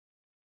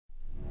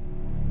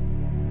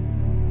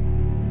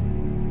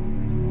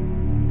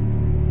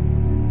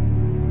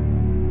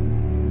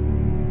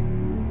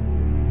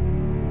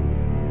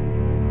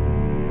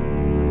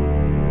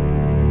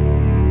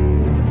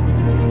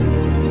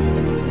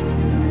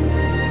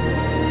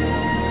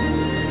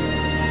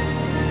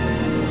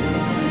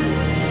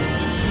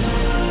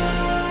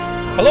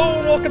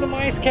welcome to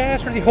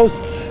MiceCast, where the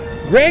hosts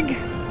Greg,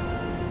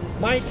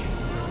 Mike,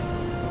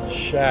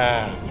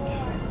 Shaft.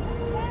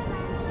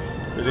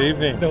 Good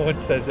evening. No one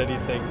says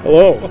anything.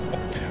 Hello.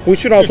 We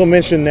should also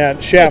mention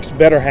that Shaft's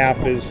better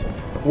half is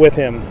with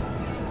him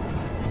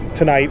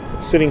tonight,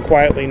 sitting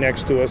quietly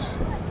next to us.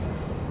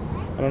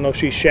 I don't know if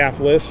she's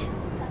shaftless.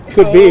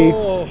 Could be.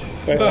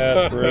 But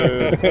That's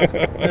rude.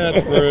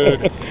 That's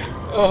rude.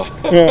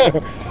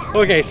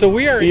 Okay, so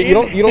we are. you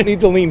don't need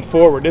to lean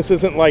forward. This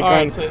isn't like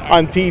on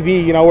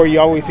TV, where you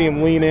always see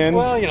him lean in.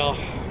 Well,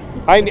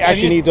 I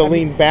actually need to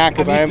lean back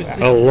because I'm.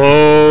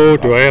 Hello.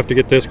 Do I have to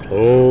get this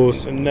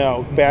close?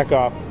 No, back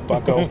off,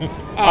 Bucko.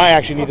 I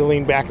actually need to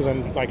lean back because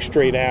I'm like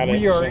straight at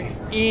it. We are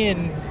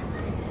in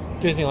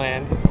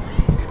Disneyland,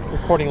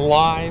 recording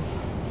live.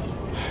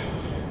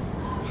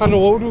 I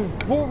don't know,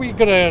 what were we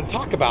going to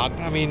talk about?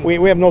 I mean,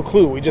 we have no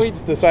clue. We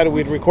just decided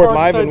we'd record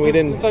live and we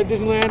didn't. Inside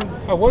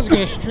Disneyland, I was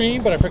going to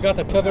stream, but I forgot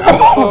to tether to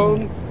the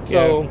phone.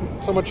 So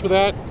much for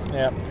that.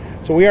 Yeah.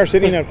 So we are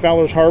sitting at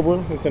Fowler's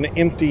Harbor. It's an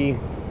empty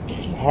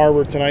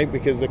harbor tonight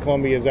because the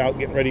Columbia is out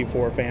getting ready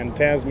for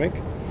Fantasmic.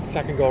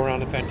 Second go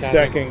around to Fantasmic.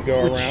 Second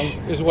go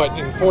around. Is what,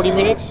 in 40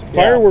 minutes?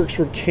 Fireworks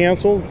were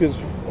canceled because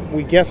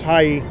we guess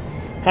high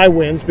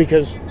winds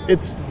because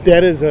it's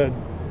dead as a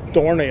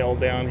doornail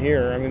down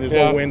here. I mean, there's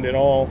no wind at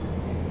all.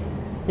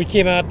 We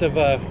came out of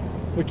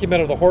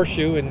the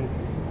horseshoe and.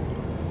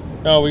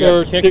 No, we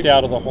got kicked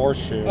out of the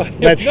horseshoe.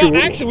 That's true.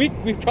 Actually,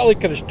 we probably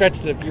could have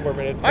stretched it a few more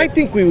minutes. I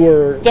think we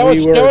were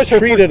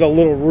treated a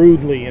little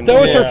rudely.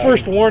 That was her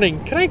first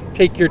warning. Can I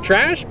take your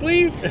trash,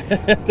 please?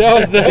 That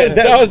was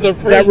the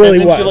first. That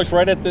really was.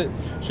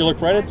 She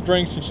looked right at the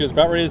drinks and she was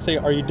about ready to say,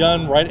 "Are you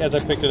done?" Right as I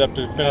picked it up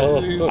to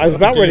finish. I was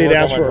about ready to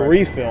ask for a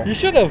refill. You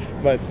should have.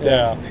 But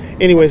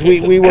anyways,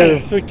 we were.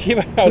 So we came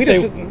out. We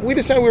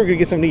decided we were going to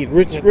get something to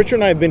eat. Richard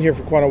and I have been here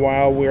for quite a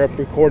while. We were up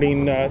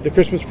recording the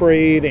Christmas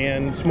parade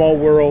and Small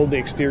World, the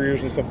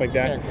exteriors and stuff like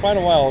that. Yeah, quite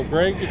a while,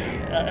 Greg.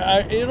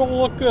 It'll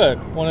look good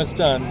when it's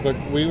done, but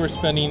we were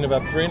spending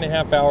about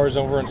 3.5 hours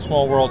over in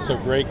Small World so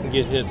Greg can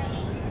get his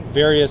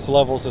various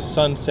levels of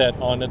sunset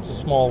on It's a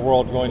Small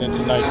World going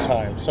into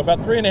nighttime. So about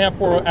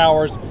 3.5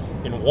 hours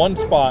in one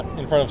spot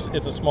in front of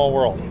It's a Small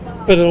World.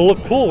 But it'll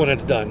look cool when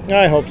it's done.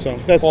 I hope so.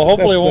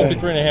 Hopefully it won't be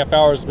 3.5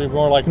 hours. It'll be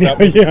more like about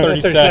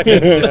 30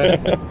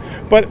 seconds.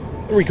 But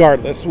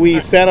regardless, we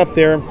sat up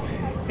there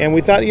and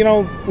we thought,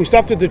 we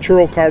stopped at the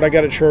churro cart. I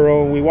got a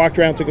churro. We walked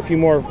around, took a few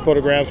more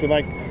photographs. We're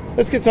like,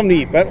 let's get something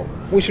to eat. But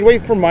we should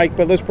wait for Mike,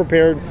 but let's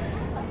prepare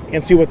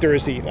and see what there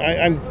is to eat.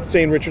 I'm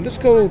saying, Richard, let's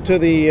go to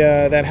the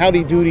that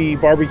Howdy Doody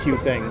barbecue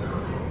thing.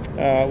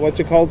 What's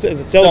it called? Is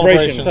it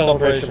Celebration?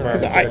 Celebration.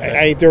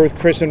 I ate there with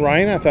Chris and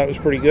Ryan. I thought it was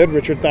pretty good.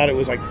 Richard thought it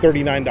was like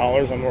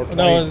 $39. I'm more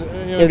no, it was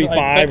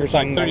 35 or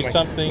something. Like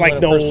 30-something.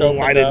 Like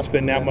no, I didn't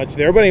spend that much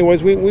there. But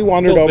anyways, we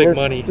wandered over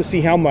to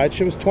see how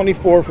much. It was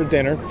 $24 for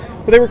dinner.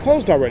 But they were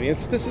closed already.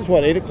 This is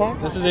what, 8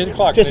 o'clock? This is 8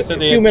 o'clock. Just a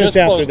few minutes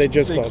after they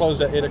just closed. They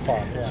closed at 8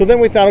 o'clock. Yeah. So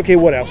then we thought, okay,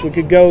 what else? We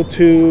could go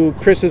to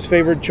Chris's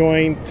favorite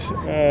joint.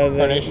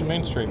 Carnation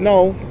Main Street.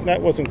 No,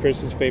 that wasn't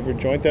Chris's favorite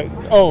joint. The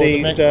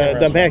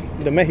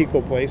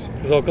Mexico place.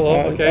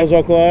 Zocalo, okay.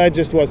 Zocalo, I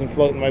just wasn't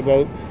floating my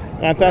boat.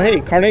 And I thought, hey,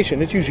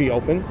 Carnation, it's usually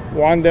open.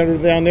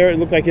 Wandered down there. It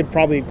looked like it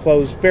probably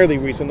closed fairly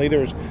recently. There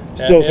was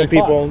still some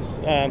people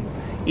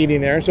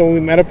eating there. So we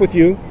met up with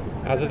you.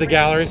 I was at the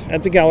gallery.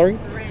 At the gallery.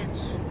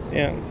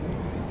 Yeah.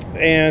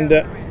 And,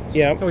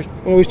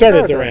 when we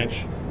started at the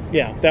ranch.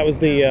 Yeah, that was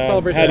the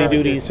Howdy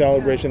Doody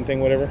celebration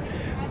thing, whatever.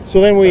 So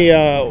then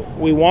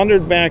we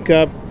wandered back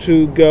up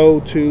to go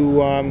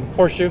to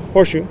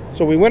Horseshoe.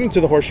 So we went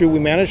into the Horseshoe. We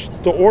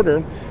managed to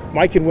order.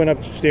 Mike had went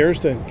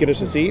upstairs to get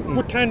us a seat.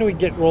 What time do we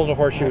get rolling to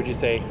Horseshoe, would you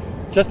say?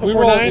 Just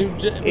before 9?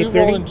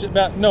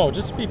 8:30?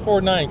 Just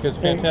before 9 because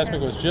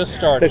Fantasmic was just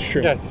started. That's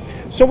true. Yes.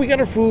 So we got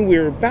our food. We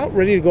were about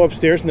ready to go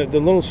upstairs, and the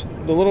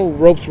little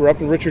ropes were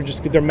up, and Richard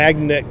they're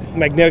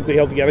magnetically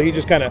held together. He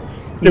just kind of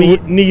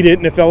kneed it,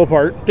 and it fell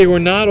apart. They were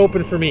not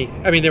open for me.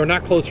 I mean, they were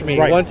not closed for me.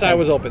 Right. Once I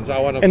was open, so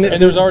I went and upstairs.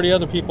 there's already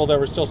other people that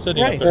were still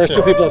sitting up there. There were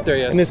still people up there,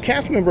 yes. And this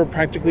cast member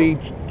practically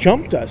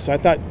jumped us. I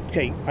thought,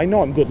 okay, I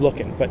know I'm good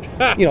looking, but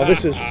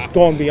this is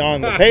going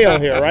beyond the pale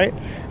here, right?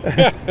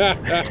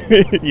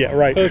 Yeah,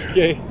 right.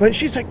 Okay. But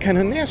she's like kind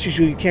of nasty.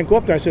 You can't go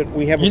up there. I said,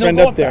 we have a friend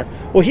up there.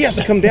 Well, he has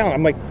to come down.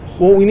 I'm like,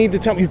 well, we need to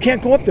tell him you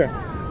can't go up there.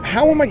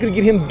 How am I going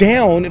to get him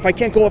down if I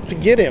can't go up to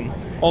get him?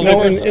 Well,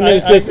 there's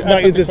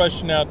this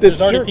question out.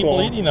 There's already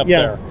people eating up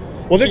there.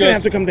 Well, they're going to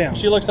have to come down.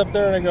 She looks up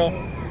there and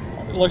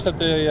looks at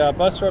the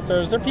buster up there.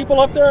 Is there people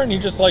up there? And he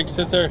just like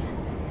sits there.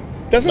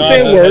 Doesn't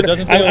say a word.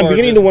 I'm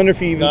beginning to wonder if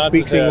he even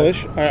speaks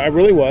English. I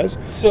really was.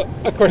 So,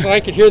 of course, I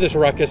could hear this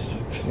ruckus.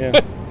 Yeah.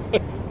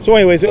 So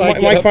anyways,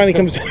 Mike finally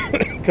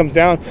comes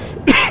down.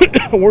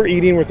 We're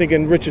eating. We're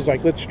thinking, Rich is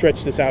like, let's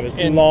stretch this out as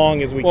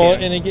long as we can. Well,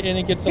 and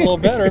it gets a little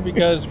better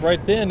because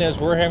right then, as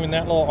we're having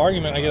that little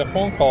argument, I get a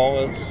phone call.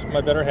 It's my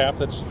better half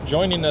that's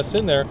joining us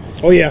in there.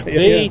 Oh, yeah.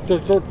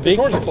 The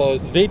doors are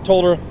closed. They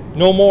told her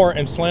no more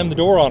and slammed the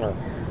door on her.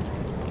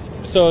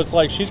 So it's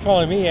like she's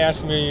calling me,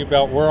 asking me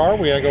about where are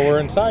we. I go, we're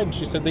inside. And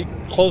she said they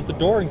closed the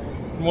door and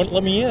wouldn't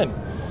let me in.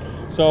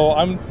 So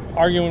I'm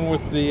arguing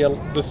with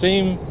the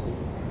same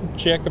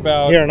chick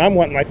about. Here, and I'm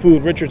wanting my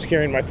food. Richard's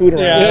carrying my food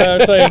around.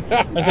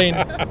 Yeah, I'm saying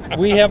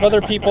we have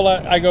other people.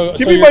 I go,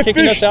 Give so me you're my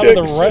kicking fish us out of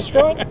the sticks."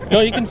 restaurant? No,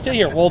 you can stay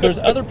here. Well, there's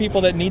other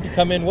people that need to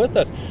come in with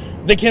us.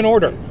 They can't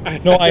order.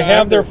 No, I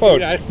have their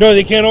food. Yes. No,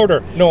 they can't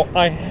order. No,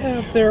 I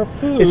have their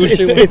food.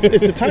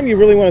 It's the time you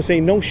really want to say,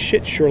 no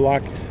shit,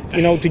 Sherlock.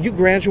 You know, did you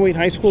graduate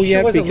high school She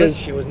yet? wasn't Because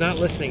listening. She was not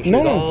listening. She No,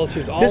 was no. all. She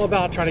was all This-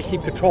 about trying to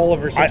keep control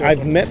of her situation.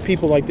 I've met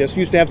people like this.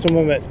 Used to have some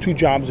of them at 2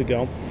 jobs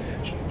ago.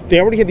 They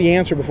already had the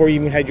answer before you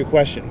even had your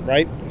question,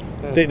 right?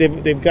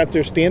 They've got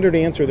their standard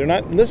answer. They're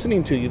not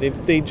listening to you.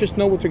 They just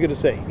know what they're going to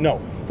say.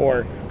 No,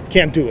 or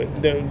can't do it.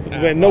 They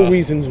have no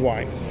reasons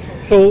why.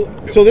 So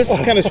So this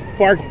kind of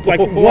sparked like,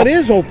 what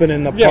is open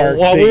in the yeah, park?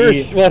 while to we were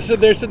eat?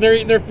 sitting there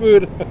eating their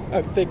food,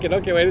 I'm thinking,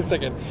 okay, wait a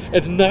second.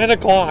 It's 9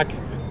 o'clock,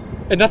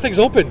 and nothing's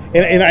open.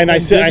 And I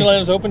said,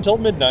 Disneyland is open till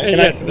midnight. And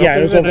yes, yeah,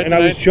 it was open open. And I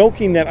was tonight.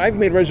 joking that I've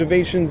made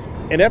reservations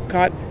at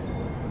Epcot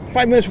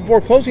 5 minutes before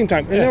closing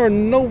time, and there are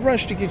no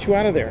rush to get you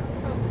out of there.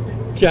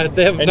 Yeah,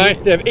 they have And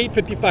they have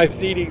 8:55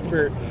 seatings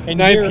for And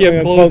 9 here- p.m.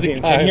 and closing closing.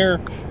 time. And here,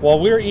 while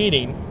we're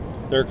eating,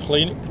 they're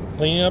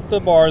cleaning up the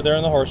bar there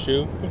in the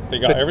horseshoe. They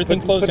got everything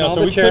closed putting down. all So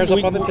the we chairs could-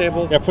 up on the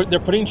table. Yeah, they're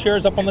putting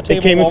chairs up on the They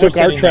table. came and while we're took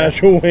our sitting there.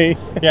 trash away.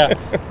 Yeah,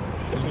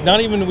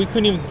 we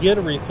couldn't even get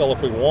a refill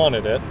if we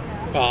wanted it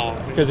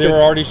because they good.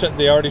 were already shut.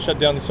 They already shut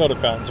down the soda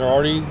fountains. They're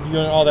already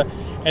doing all that,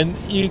 and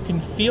you can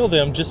feel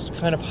them just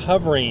kind of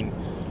hovering.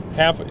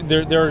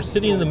 They're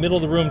sitting in the middle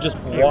of the room just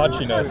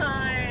watching us.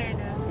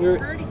 We're-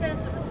 In her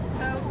defense, it was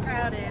so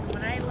crowded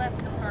when I left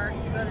the park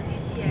to go to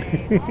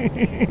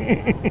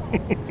DCA.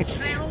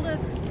 And I held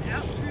us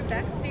out through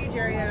backstage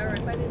area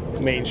right by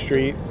the Main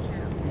Street.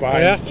 Yeah.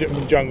 Behind Yeah.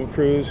 Jungle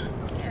Cruise.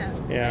 Yeah.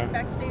 Yeah.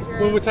 Backstage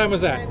area. What time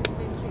was that? behind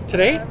Main Street.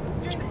 Today?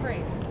 During the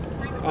parade.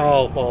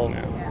 Oh, well,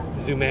 Yeah.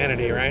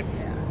 Zumanity, right?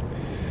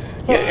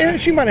 Yeah. Yeah,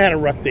 and she might have had a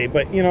rough day,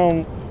 but you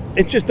know,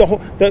 it's just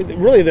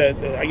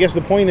I guess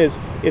the point is,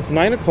 it's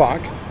 9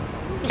 o'clock,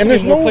 and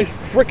there's no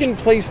freaking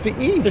place to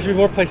eat. There should be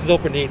more places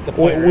open to eat. The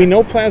point. We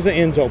know Plaza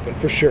Inn's open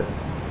for sure.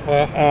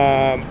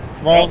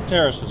 Tomorrowland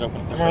Terrace is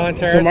open. Tomorrowland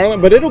Terrace.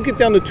 Tomorrowland, but it'll get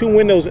down to 2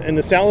 windows, and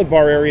the salad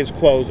bar area is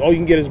closed. All you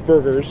can get is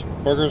burgers.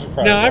 Burgers are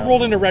Friday. Now I've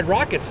rolled into Red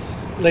Rockets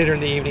later in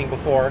the evening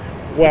before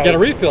Well, to get a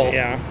refill.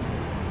 Yeah.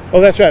 Oh,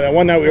 that's right. That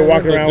one night we were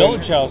walking the around.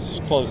 Village House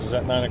closes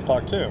at 9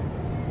 o'clock too.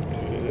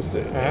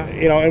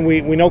 You know, and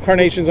we know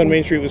Carnations on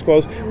Main Street was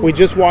closed. We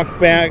just walked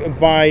back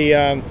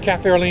by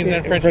Cafe Orleans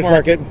and French Market.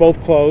 Market,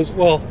 both closed.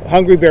 Well,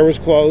 Hungry Bear was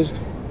closed.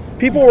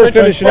 People were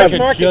finishing French up.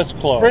 Market just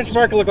closed. French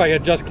Market looked like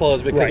it just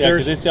closed because Right. Yeah,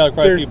 because there's they still have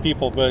quite a there's- few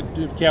people, but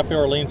Cafe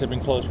Orleans had been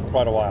closed for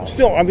quite a while.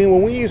 Still, I mean,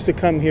 when we used to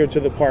come here to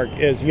the park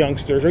as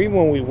youngsters, or even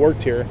when we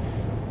worked here,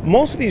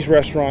 most of these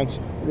restaurants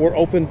were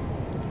open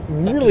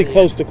really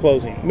close to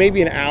closing,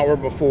 maybe an hour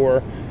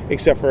before,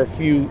 except for a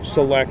few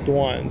select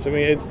ones. I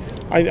mean,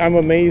 I'm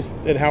amazed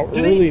at how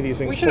Do early they, these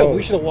things we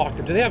close. should have walked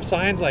them. Do they have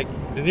signs like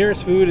the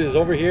nearest food is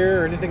over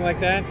here or anything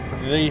like that?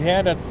 They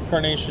had at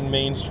Carnation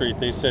Main Street,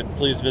 they said,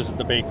 please visit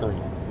the bakery.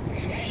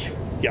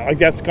 Yeah, like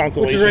that's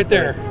consolation. Which is right for-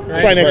 there, It's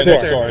right? right next Right door.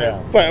 next door,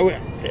 yeah.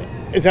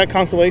 But is that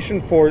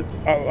consolation for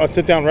a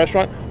sit-down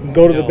restaurant?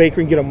 Go to the No.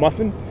 bakery and get a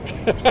muffin?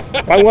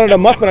 If I wanted a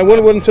muffin, I would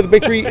have went to the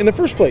bakery in the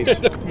first place.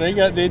 They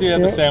do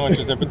have the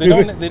sandwiches there, but they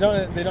don't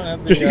have the,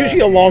 There's usually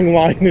a long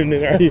line in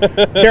there.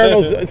 Karen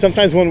knows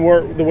sometimes when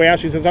we're the way out,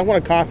 she says, "I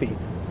want a coffee."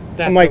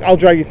 That's I'm like, the- "I'll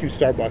drive you through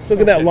Starbucks." Look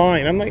at that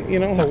line. I'm like, you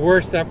know, It's the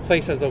worst. That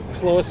place has the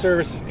slowest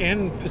service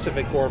in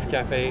Pacific Wharf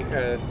Cafe.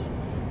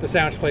 The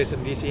sandwich place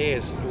in DCA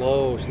is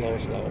slow.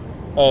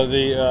 Oh,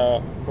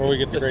 the where we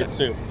get the The great sa-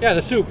 soup. Yeah,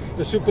 the soup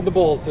with the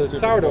bowls, the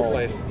sourdough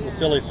place. The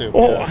silly soup.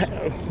 oh, yes.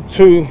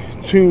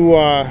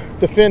 to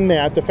defend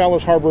that, the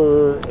Fowler's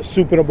Harbor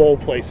Soup in a Bowl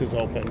place is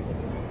open,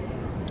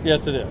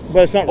 Yes, it is.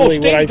 but it's not Oh, really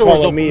what I stage door call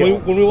was a open. meal.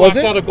 When we Was walked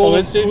it? out of Oh, Golden,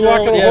 is stage we walked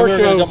door? out of Yeah, we were Horse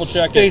gonna Show, double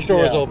check stage it.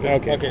 door is Yeah. open.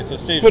 Okay. So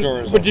stage But,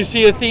 door is but open. you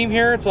see a theme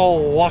here? It's all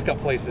walk-up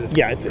places.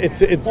 Yeah, it's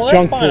Well, that's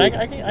junk fine.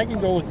 food. I can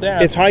go with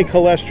that. It's high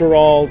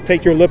cholesterol.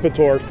 Take your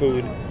Lipitor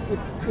food.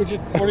 Which is,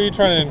 What are you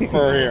trying to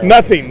infer here?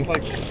 Nothing. it's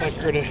like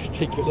we're gonna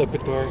take your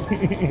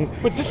Lipitor.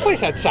 But this place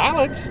had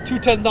salads. Two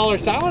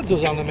 $10 salads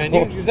was on the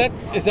menu. Is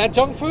that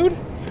junk food?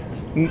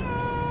 No,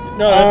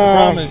 that's the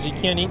problem is you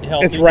can't eat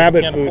healthy. it's because rabbit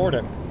you can't food. afford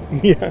it.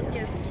 Yeah.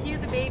 Yes, cue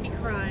the baby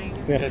crying.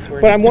 Yeah. Yes,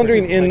 we're- But I'm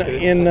wondering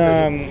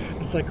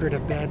it's like we're in a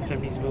bad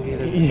 70s movie.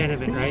 There's a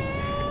tenement, right?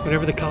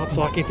 Whenever the cops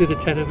walking through the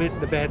tenement,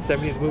 the bad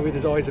 70s movie,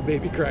 there's always a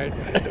baby crying.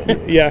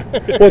 Yeah.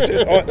 Well,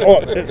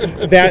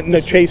 that and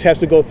the chase has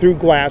to go through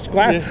glass.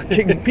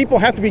 People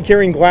have to be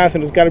carrying glass,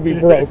 and it's got to be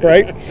broke,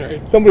 right?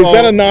 right. Somebody's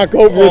got to Oh, knock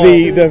over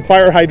the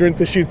fire hydrant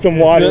to shoot some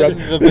water up.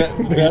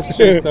 The best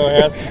chase though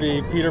has to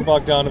be Peter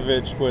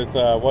Bogdanovich with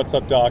What's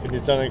Up Doc, and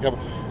he's done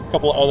a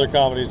couple of other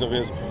comedies of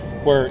his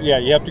where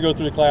you have to go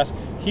through the glass.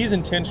 He's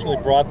intentionally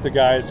brought the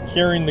guys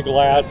carrying the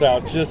glass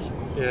out just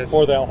Yes.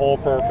 for that whole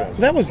purpose.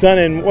 That was done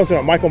in, wasn't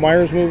it a Michael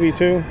Myers movie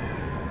too?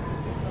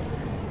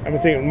 I'm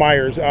thinking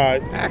Myers.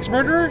 Axe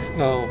murderer?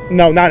 No.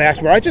 No, not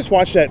Axmer. I just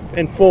watched that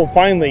in full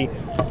finally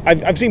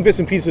I've seen bits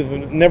and pieces,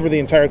 but never the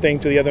entire thing.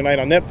 To the other night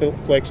on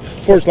Netflix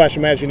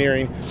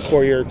 /Imagineering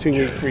for your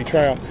 2-week free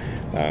trial.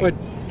 But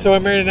so I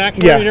married an axe.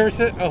 Yeah. You never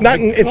said? Oh Not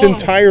my in its God.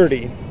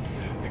 entirety.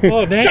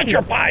 Oh, Nancy. Shut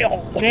your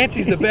pile.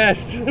 Nancy's the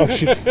best. Oh,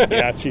 she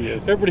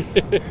is.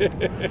 Everybody.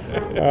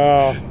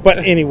 But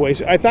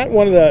anyways, I thought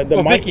one of the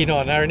Oh, Mike, Vicky.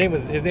 No,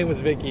 his name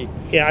was Vicky.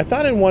 yeah, I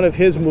thought in one of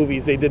his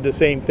movies they did the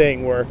same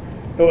thing where.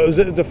 Was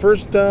it the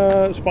first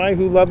Spy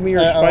Who Loved Me or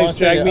I wanna Spy say-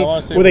 Shagged Me? I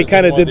wanna say Where it they was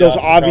kind in of one did of the those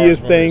Austin obvious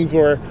Powers things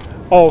movies.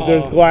 where,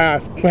 there's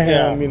glass,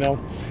 bam,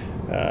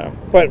 Yeah.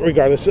 But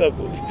regardless,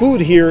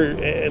 food here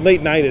at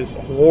late night is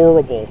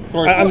horrible.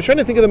 course. I'm trying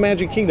to think of the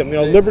Magic Kingdom.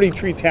 Liberty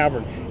Tree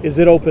Tavern. Is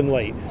it open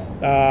late?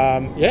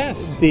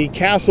 Yes. The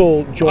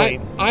Castle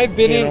joint. I've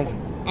been you in. know.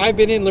 I've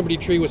been in Liberty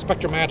Tree with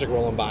Spectrum Magic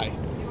rolling by.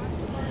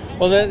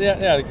 Well,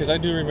 because I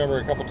do remember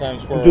a couple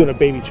times where I'm doing a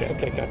baby check.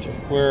 Okay, gotcha.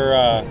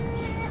 where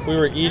we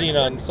were eating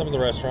on some of the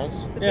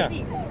restaurants. The Yeah.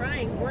 baby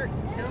crying works.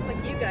 It sounds like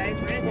you guys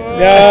ranted.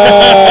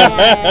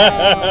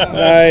 Yeah.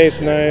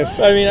 Nice.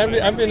 I mean,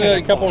 I've been to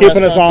a couple Keeping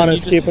us restaurants and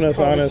honest, you just- keeping us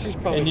honest. She's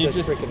probably and you just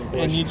just freaking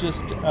and you bush.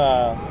 just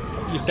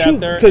you sat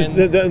there Because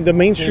and the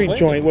Main Street waited.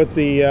 joint with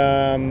the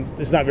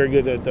it's not very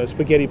good. The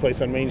spaghetti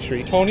place on Main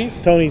Street.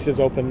 Tony's. Tony's is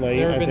open late.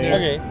 Never I been think.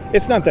 there. Okay.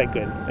 It's not that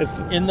good. It's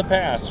In the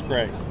past,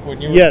 Greg, when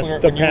you were Yes, clear,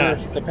 the when you were-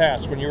 past. the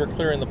past when you were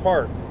clearing the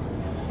park,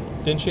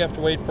 didn't you have to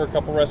wait for a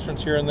couple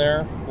restaurants here and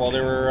there while they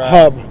were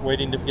Hub.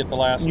 waiting to get the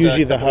last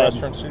Usually the couple Hub.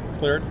 restaurants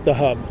cleared? the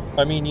hub.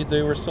 I mean,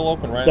 they were still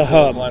open right The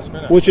until hub, the last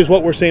minute. which is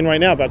what we're saying right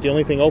now about the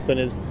only thing open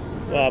is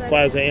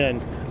Plaza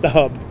Inn. The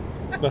hub.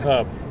 the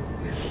hub.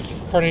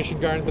 Carnation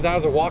Gardens, but that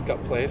was a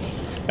walk-up place.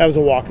 That was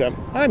a walk up.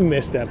 I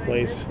missed that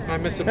place. I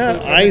miss it. Yeah, I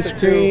miss ice it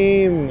too.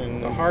 cream The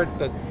and heart,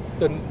 the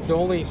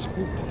only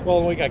scoops.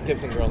 Well, we got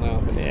Gibson Grill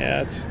now. But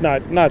yeah, it's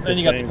not the Then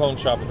you got the same. cone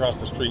shop across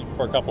the street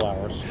for a couple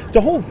hours. The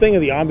whole thing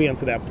of the ambience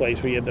of that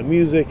place, where you had the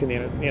music and you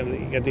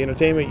got the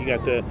entertainment, you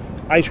got the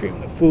ice cream,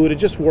 the food. It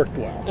just worked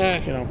well.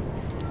 You know.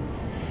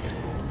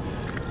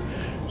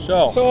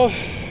 So, so Well,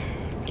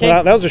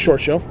 can't, that was a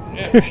short show.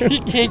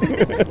 you can't.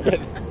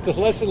 The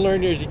lesson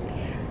learned is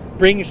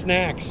bring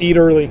snacks. Eat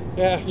early.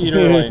 Yeah. eat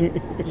early.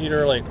 Eat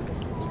early.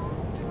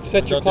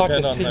 Set your Don't clock to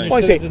depend on senior things. Well,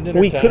 I citizen say dinner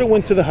we time. could have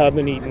went to the hub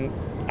and eaten.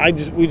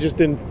 We just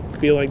didn't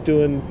feel like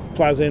doing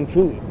Plaza Inn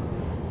food.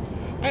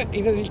 You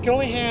can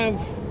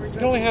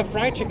only have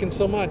fried chicken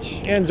so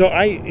much. And so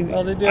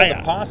Well, they did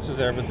have the pastas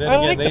there, but then I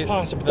again, like the they,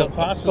 pasta, but the the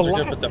pastas are good,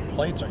 last- but the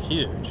plates are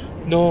huge.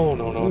 No.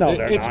 No,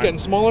 they're It's not. getting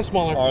smaller and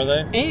smaller. Are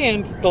they?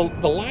 And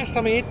the last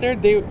time I ate there,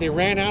 they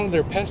ran out of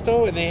their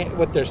pesto, and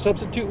what their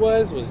substitute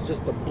was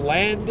just the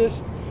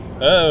blandest,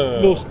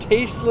 Oh. most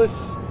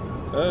tasteless.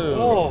 Oh.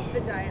 Oh, The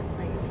diet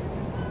plate.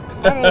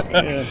 I don't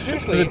know.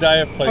 Seriously, The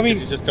diet plate, I mean,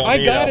 'cause you just don't I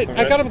eat got off it. of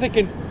I got it. them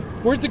thinking,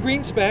 where's the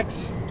green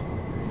specks?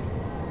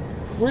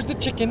 Where's the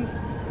chicken?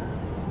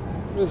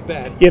 It was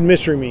bad. you had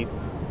mystery meat.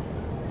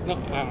 No,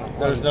 I don't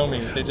know. There's no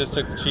meat. They just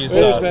took the cheese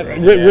It was sauce. bad.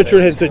 and Richard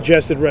added had it.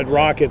 suggested Red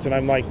Rockets, and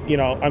I'm like,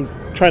 I'm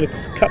trying to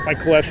cut my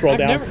cholesterol I've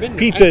down. never been-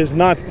 Pizza is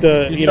not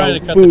the He's trying to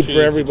cut the food cheese, for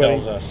he everybody.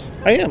 tells us.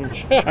 I am.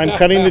 I'm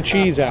cutting the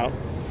cheese out,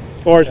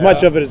 or as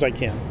much Yeah. of it as I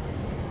can.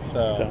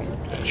 So, So,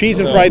 cheese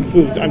and So- fried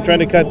foods. I'm trying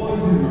to cut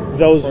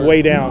those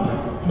way down.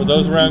 for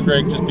those around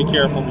Greg, just be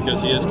careful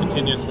because he is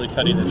continuously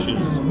cutting the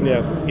cheese.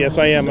 Yes,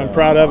 I am. I'm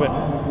proud of it.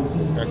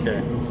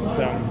 Okay.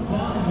 So,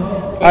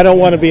 I don't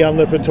want to be on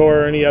Lipitor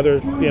or any other,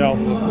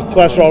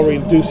 cholesterol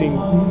reducing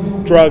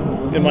drug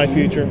in my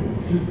future.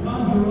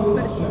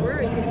 But if you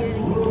were, you could get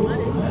anything you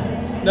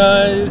wanted.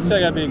 No, it's still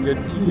gotta be a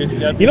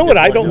good. You know what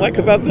I don't like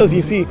about those?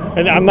 You see,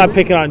 and I'm not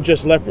picking on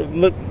just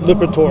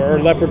Lipitor or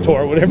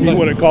Lepitor, whatever you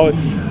want to call it.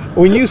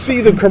 When you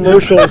see the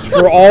commercials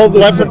for all the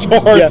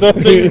Lepitor, yeah. so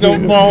things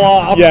don't fall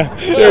off. Yeah.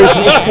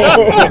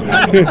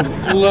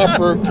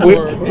 Leopard.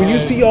 When you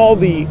see all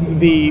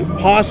the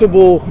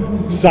possible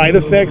side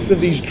effects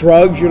of these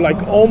drugs, you're like,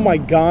 oh my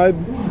God,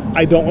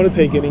 I don't want to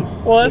take any.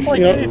 Well, that's like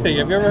You know- anything.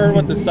 Have you ever heard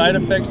what the side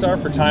effects are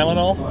for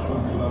Tylenol?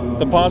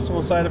 The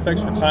possible side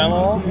effects for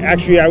Tylenol?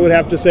 Actually, I would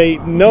have to say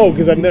no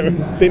because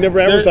they never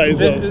advertise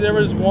those. There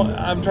was one.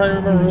 I'm trying to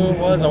remember who it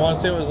was. I want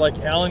to say it was like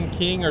Alan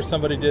King or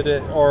somebody did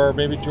it, or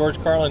maybe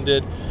George Carlin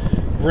did.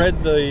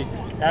 Read the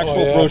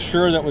actual yeah.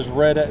 brochure that was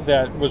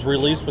was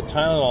released with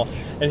Tylenol,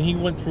 and he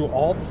went through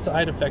all the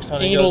side effects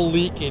on it. He Anal goes,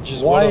 leakage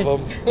is why-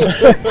 one of them.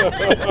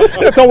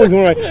 That's always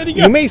one of my.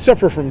 You may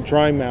suffer from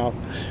dry mouth,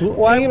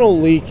 anal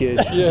leakage,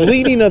 Yes.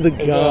 bleeding of the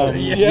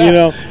gums. Yeah. You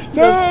know,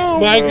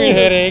 Migraine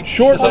headaches,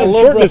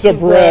 shortness of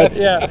breath.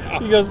 Yeah,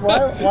 he goes,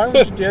 why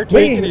would you dare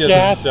take any of this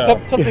gas,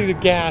 stuff? something to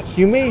gas.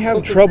 You may have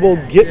Something- trouble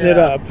getting it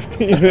Yeah. up.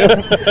 You know?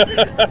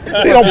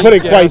 They don't put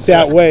it quite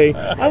that way.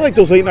 I like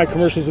those late night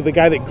commercials with the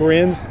guy that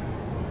grins,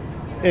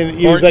 and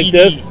he's Or like ED.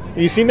 this. Have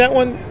you seen that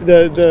one?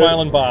 The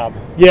Smiling Bob.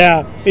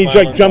 Yeah, he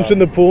Smiling like jumps Bob. in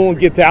the pool and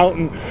gets out,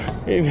 and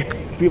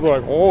people are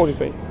like, "Oh," he's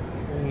like,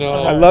 No.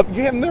 "I love."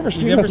 You have never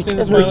seen You never those seen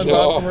the commercials? Smiling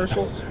Bob No.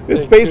 commercials? It's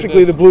Thank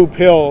basically the goodness. blue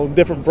pill,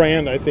 different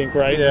brand, I think,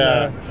 right?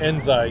 Yeah, And,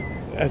 Enzyte.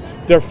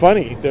 they're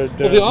funny. They're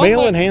Well, the male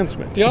online-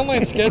 enhancement. The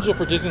online schedule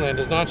for Disneyland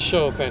does not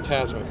show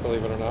Phantasmic,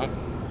 believe it or not.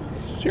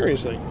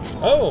 Seriously.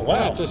 Oh, wow.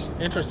 Yeah, just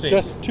Interesting.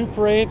 Just 2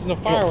 parades and a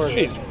fireworks.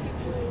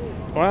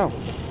 Jeez. Wow.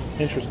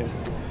 Interesting.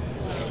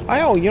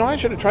 I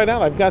should have tried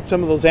out. I've got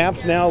some of those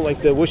apps now, like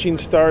the Wishing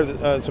Star,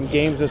 some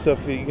games and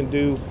stuff that you can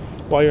do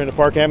while you're in the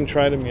park. I haven't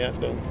tried them yet,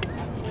 though.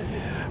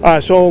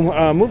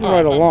 Moving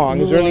right along,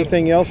 is there moving on.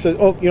 anything else that,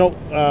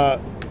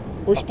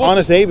 We're supposed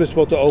Honest Abe is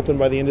supposed to open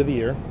by the end of the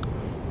year.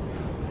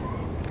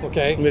 to.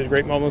 Okay. We had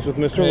great moments with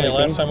Mr. Yeah, Lincoln.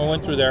 last time I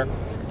went through there,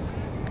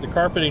 the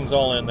carpeting's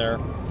all in there.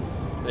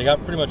 They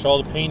got pretty much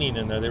all the painting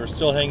in there. They were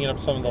still hanging up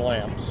some of the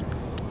lamps.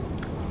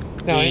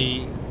 Now,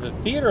 The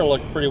theater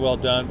looked pretty well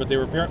done, but they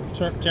were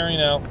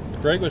tearing out.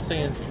 Greg was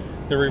saying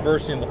they're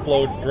reversing the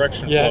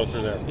direction flow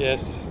through there.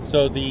 Yes.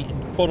 So the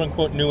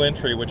quote-unquote new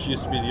entry, which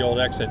used to be the old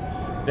exit,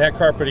 that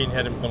carpeting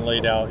hadn't been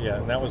laid out yet.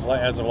 And that was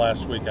as of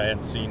last week. I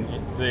hadn't seen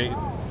it. They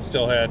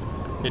still had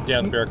it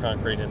down to bare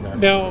concrete in there.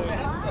 Now,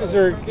 is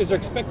there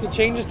expected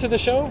changes to the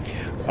show?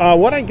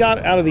 What I got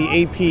out of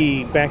the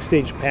AP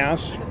Backstage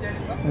Pass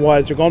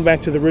was they're going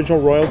back to the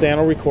original Royal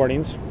Dano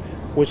recordings,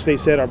 which they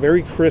said are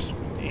very crisp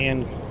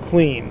and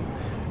clean.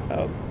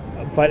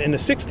 But in the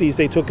 60s,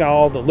 they took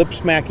all the lip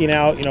smacking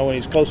out, when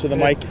he's close to the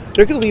mic.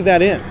 They're going to leave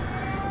that in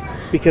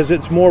because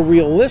it's more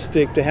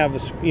realistic to have,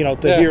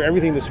 hear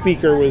everything the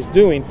speaker was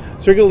doing.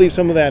 So they're going to leave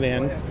some of that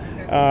in.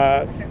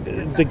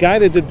 The guy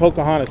that did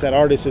Pocahontas, that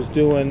artist, is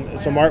doing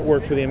some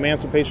artwork for the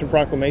Emancipation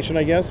Proclamation,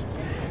 I guess.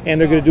 And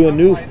they're going to do a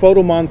new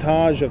photo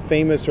montage of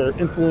famous or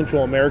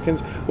influential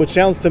Americans, which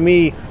sounds to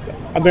me,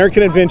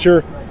 American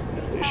Adventure,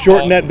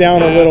 shorten that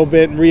down a little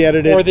bit and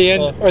re-edit it. Or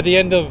the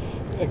end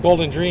of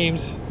Golden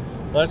Dreams.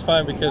 Well, that's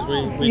fine because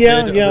we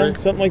Yeah,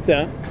 something like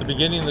that. the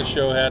beginning of the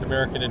show had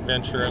American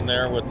Adventure in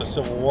there with the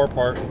Civil War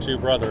part and Two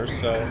Brothers.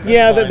 So that's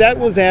Yeah, fine. that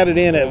was added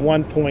in at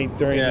one point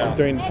during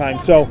the time.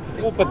 So,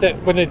 Well, but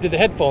when they did the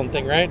headphone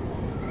thing, right?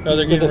 No,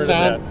 they're with getting the rid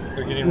sound? of that.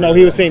 They're getting no, rid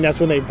he of was that. saying that's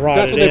when they brought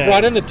That's it when they in.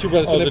 brought in the Two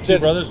Brothers. Oh, so the they Two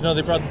did- Brothers? No,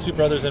 they brought the Two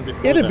Brothers in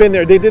before It had that. been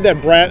there. They did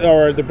that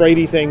the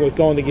Brady thing with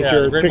going to get Yeah,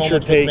 your the great picture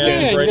moments with taken.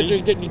 Matthew Yeah, Brady.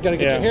 you got to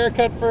get Yeah. your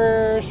haircut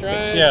first,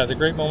 right? Yeah, the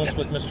great moments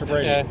with Mr.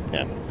 Brady. Yeah.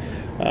 Yeah.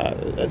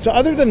 So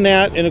other than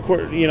that, and of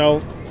course,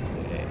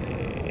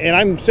 and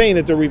I'm saying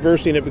that they're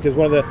reversing it because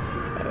one of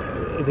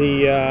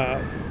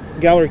the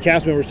gallery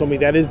cast members told me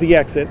that is the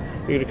exit.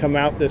 You're going to come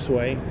out this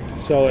way.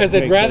 So Because it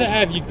they'd makes rather sense.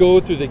 have you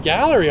go through the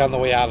gallery on the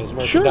way out as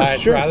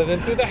merchandise Sure. rather than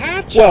through the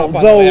hat Well, shop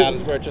on the way out though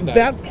as merchandise.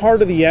 that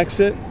part of the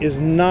exit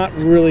is not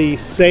really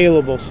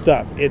saleable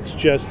stuff. It's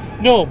just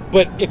No,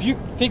 but if you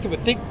think of it,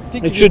 think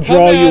it if should come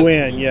draw out, you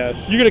in.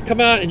 Yes. You're going to come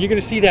out and you're going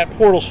to see that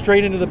portal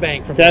straight into the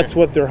bank from That's there.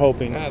 what they're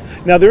hoping.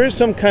 That's- Now there is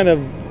some kind of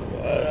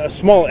a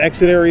small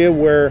exit area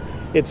where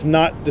it's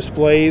not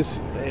displays.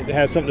 It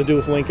has something to do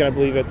with Lincoln, I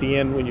believe, at the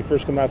end when you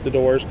first come out the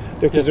doors,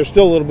 because there's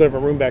still a little bit of a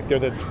room back there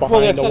that's behind Well,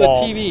 that's the on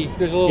wall. the TV.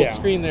 There's a little Yeah.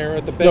 screen there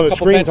at the No, the couple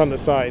screen's beds. on the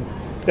side.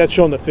 That's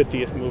showing the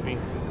 50th movie.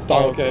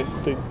 okay.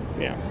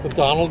 Yeah. With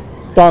Donald.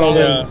 Donald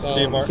Yeah, and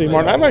Steve Martin. Steve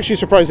Martin. I'm actually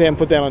surprised they haven't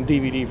put that on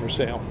DVD for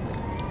sale.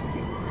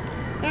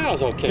 That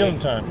was okay. Give them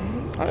time.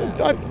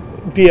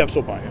 DFs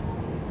will buy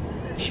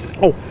it.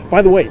 Oh,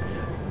 by the way,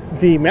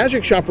 the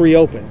Magic Shop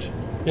reopened,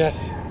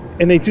 Yes.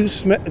 and they do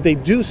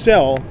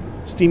sell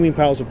steaming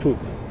piles of poop.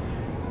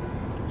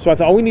 So I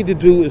thought all we need to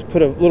do is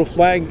put a little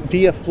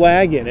DF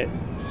flag in it,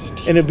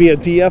 and it'd be a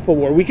DF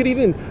award. We could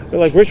even,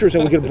 like Richard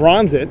said, we could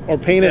bronze it or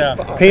paint it, Yeah.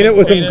 paint it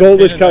with some Paint it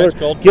goldish nice color.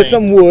 gold Get paint.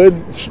 some wood,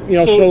 So-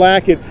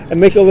 shellac it, and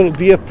make a little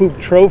DF poop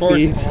Of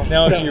trophy. course,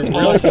 now if you That's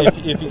really, awesome.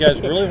 if you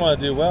guys really want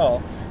to do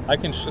well, I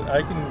can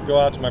go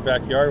out to my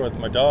backyard with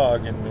my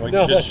dog and we No,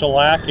 can just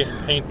shellac it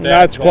and paint that.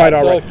 That's quite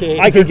That's all right. okay.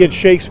 I could get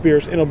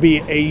Shakespeare's, and it'll be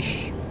a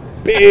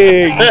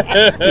big, or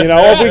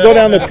if we go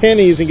down to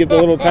Penny's and get the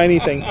little tiny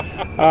thing.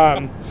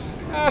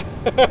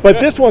 But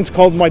this one's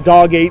called "My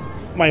Dog Ate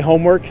My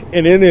Homework,"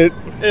 and in it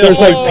there's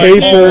like Oh,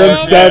 paper yeah. and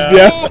stuff.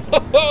 Yeah,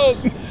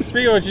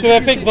 Speaking of which, Do they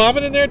have fake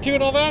vomit in there too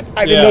and all that?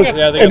 I Yeah, didn't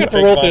know. yeah, they I got get to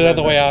fake roll vomit through it on in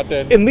the there. way out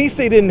then. At least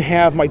they didn't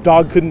have "My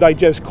Dog Couldn't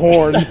Digest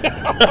Corn."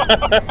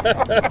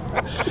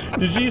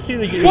 Did you see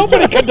the?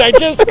 Nobody can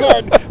digest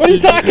corn. What are you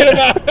talking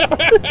about?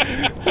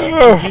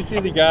 Did you see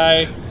the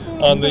guy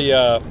on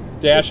the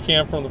dash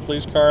cam from the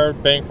police car,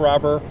 bank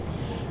robber,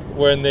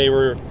 when they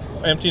were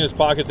emptying his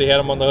pockets? They had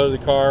him on the hood of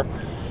the car.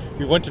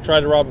 He went to try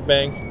to rob a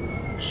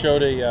bank,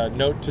 showed a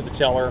note to the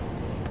teller.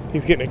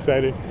 He's getting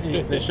excited.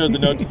 They showed the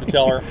note to the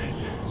teller,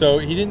 so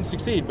he didn't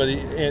succeed. But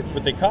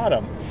but they caught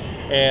him,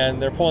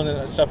 and they're pulling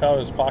the stuff out of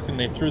his pocket, and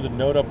they threw the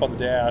note up on the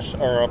dash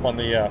or up on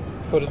the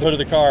hood of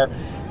the car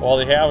while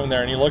they have him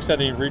there. And he looks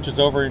at it, and he reaches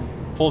over and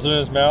pulls it in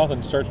his mouth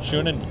and starts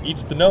chewing it and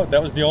eats the note.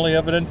 That was the only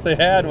evidence they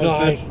had. Was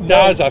Nice. the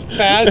That was a note.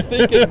 fast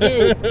thinking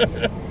dude.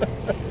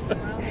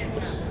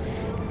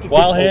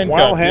 While handcuffed.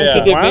 While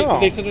handcuffed. Did they, Wow.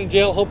 they sit in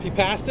jail, hope he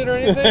passed it or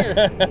anything? Or?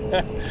 I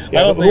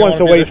Yeah, don't who think wants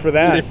to I wanna be wait the- for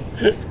that?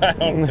 I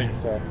don't think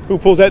so. Who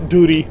pulls that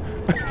duty?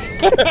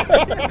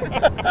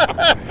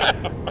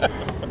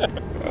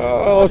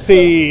 Let's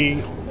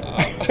see.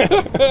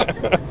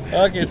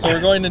 Okay, so we're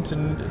going into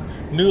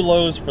new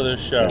lows for this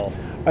show.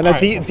 And now All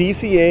right.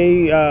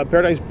 DCA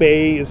Paradise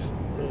Bay is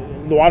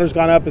the water's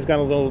gone up, it's gone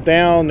a little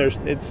down. It's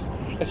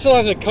It still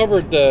hasn't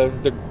covered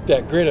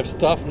that grid of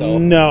stuff though.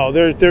 no,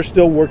 they're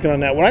still working on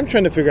that. What I'm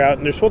trying to figure out,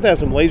 and they're supposed to have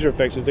some laser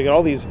effects, is they got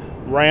all these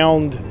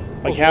round,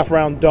 like half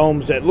round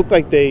domes that look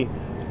like they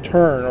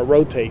turn or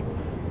rotate.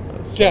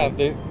 Yeah,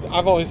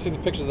 I've always seen the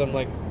pictures of them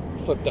like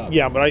flipped up.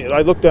 Yeah, but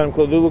I looked at them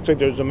close. It looks like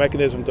there's a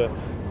mechanism to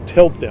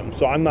tilt them.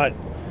 So I'm not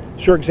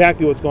sure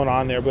exactly what's going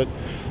on there, but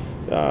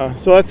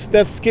so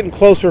that's getting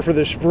closer for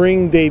the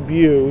spring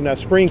debut. Now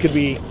spring could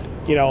be,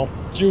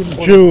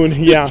 June,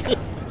 yeah.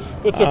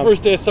 What's the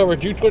first day of summer?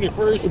 June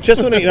 21st.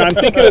 Just when I'm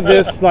thinking of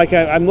this, like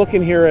I'm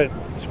looking here at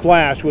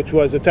Splash, which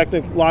was a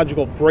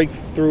technological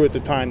breakthrough at the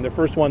time, the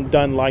first one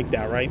done like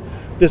that, right?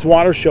 This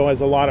water show has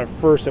a lot of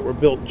firsts that were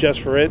built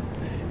just for it,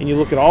 and you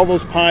look at all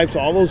those pipes,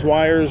 all those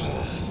wires,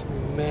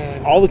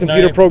 Man. all the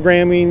computer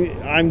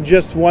programming. I'm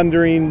just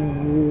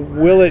wondering,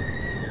 will it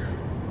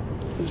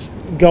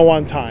go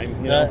on time?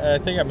 You know? I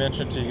think I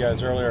mentioned to you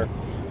guys earlier,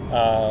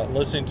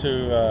 listening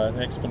to an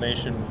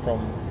explanation from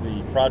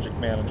the project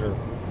manager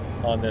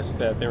on this,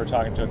 that they were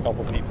talking to a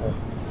couple people.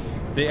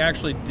 They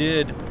actually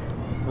did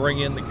bring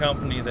in the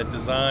company that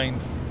designed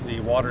the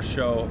water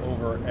show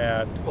over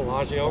at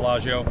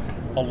Bellagio.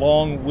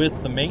 Along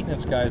with the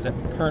maintenance guys that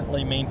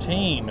currently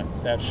maintain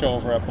that show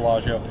over at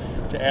Bellagio,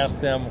 to ask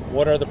them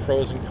what are the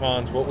pros and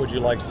cons, what would you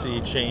like to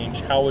see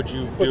change, how would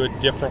you do it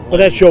differently. But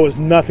that show is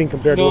nothing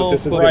compared to what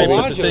this is but going to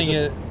Right, be. but the thing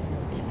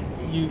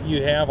is,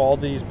 you have all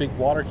these big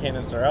water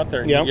cannons that are out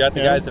there. And Yep, you got the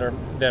yeah. guys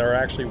that are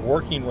actually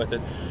working with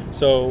it.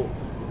 So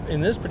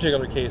in this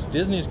particular case,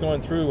 Disney's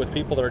going through with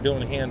people that are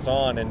doing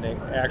hands-on and they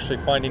actually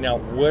finding out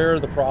where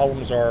the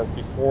problems are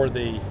before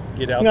they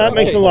get out No, there. that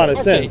makes a lot of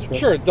sense. But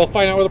Sure, they'll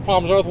find out where the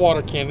problems are with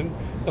water cannon.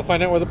 They'll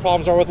find out where the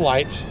problems are with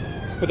lights.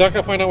 But they're not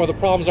going to find out where the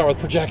problems are with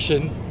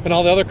projection and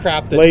all the other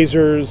crap that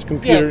lasers,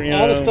 computer,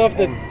 all the stuff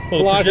that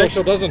Bellagio projection-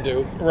 show doesn't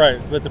do. Right,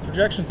 but the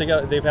projections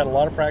they've had a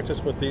lot of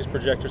practice with these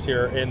projectors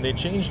here, and they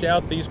changed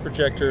out these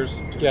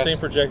projectors to Yes. the same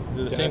Yes,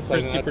 I know, Christie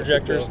that's a big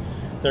projectors. deal.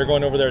 They're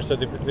going over there, so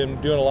they've been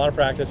doing a lot of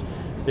practice.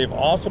 They've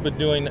also been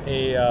doing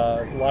a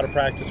lot of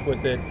practice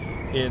with it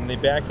in the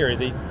back area.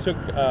 They took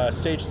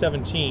stage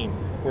 17,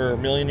 where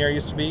Millionaire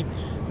used to be.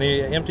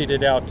 They emptied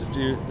it out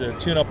to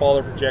tune up all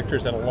the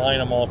projectors and align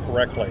them all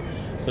correctly.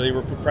 So they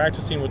were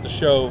practicing with the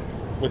show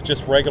with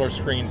just regular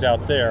screens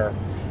out there.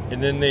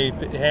 And then they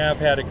have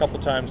had a couple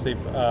times,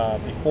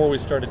 before we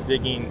started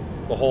digging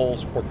the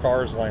holes for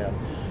Cars Land,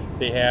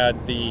 they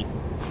had the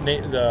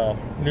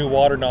new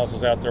water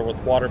nozzles out there with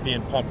water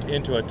being pumped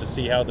into it to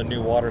see how the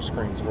new water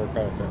screens work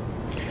out there.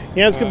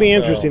 Yeah, it's going to be So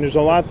interesting. There's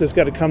a lot that's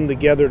got to come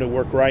together to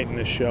work right in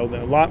this show.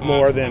 A lot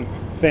more than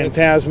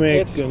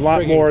Phantasmic, It's a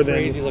lot friggin' more than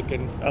crazy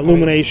looking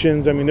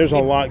Illuminations. I mean, there's a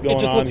lot going It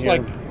just on looks here.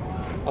 like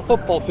a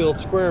football field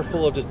square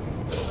full of just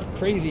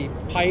crazy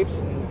pipes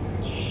and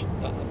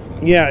stuff.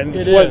 Yeah, and,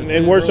 It where is.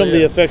 It some of really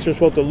the is. effects are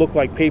supposed to look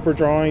like paper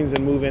drawings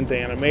and move into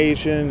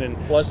animation, and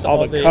Plus all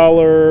all the the-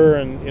 color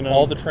and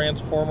All the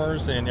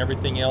transformers and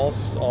everything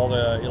else, all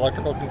the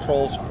electrical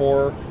controls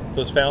for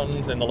those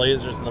fountains and the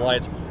lasers and the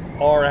lights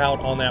are out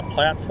on that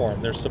platform.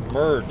 They're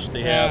submerged.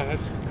 They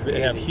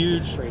They have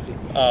huge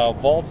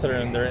vaults that are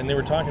in there, and they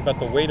were talking about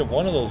the weight of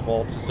one of those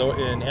vaults is so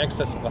in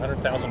excess of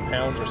 100,000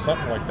 pounds or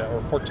something like that, or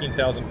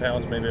 14,000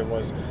 pounds, maybe it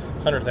was.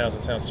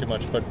 100,000 sounds too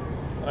much, but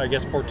I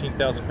guess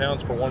 14,000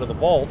 pounds for one of the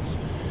vaults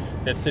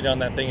that's sitting on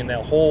that thing, and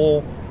that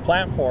whole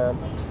platform,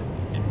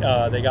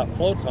 they got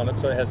floats on it,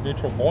 so it has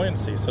neutral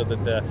buoyancy, so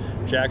that the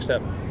jacks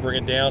that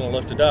bring it down and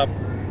lift it up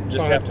just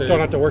don't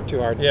have to work too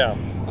hard. Yeah.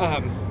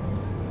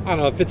 I don't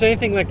know if it's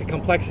anything like the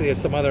complexity of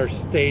some other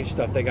stage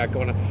stuff they got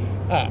going on.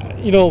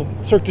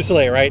 Cirque du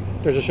Soleil, right?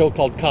 There's a show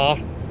called Ka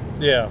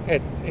Yeah.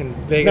 in Not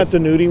Vegas. the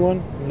nudie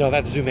one. No,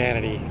 that's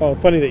Zumanity. Oh,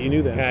 funny that you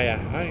knew that. Yeah.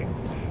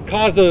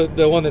 Ka's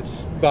the one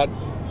that's about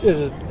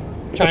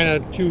China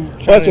to China.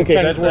 that's okay.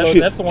 China's That's-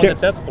 world. That's the one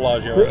that's at the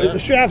Bellagio, isn't The it?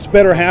 Shaft's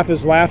better half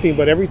is laughing,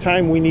 but every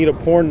time we need a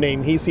porn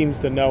name, he seems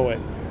to know it.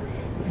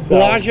 So-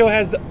 Bellagio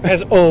has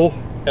O.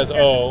 As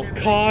O.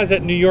 Ka's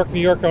at New York,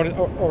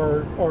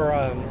 or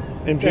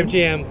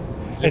MGM.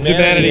 And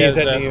Zumanity is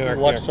at New York.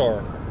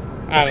 Luxor.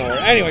 I don't know.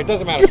 Anyway, it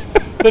doesn't matter.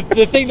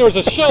 the thing, there was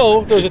a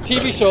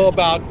TV show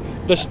about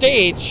the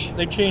stage.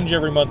 They change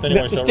every month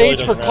anyway. The so it stage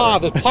really for doesn't Ka,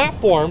 matter. the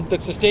platform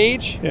that's the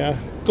stage, Yeah,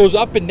 goes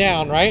up and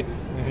down, right?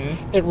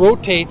 It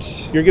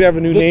rotates, you're gonna have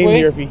a new This name way?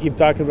 here if you keep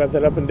talking about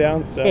that up and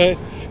down stuff.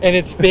 and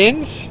it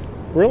spins.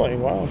 Really?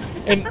 Wow.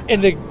 And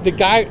the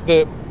guy,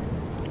 the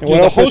And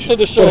the host of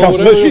the show, What else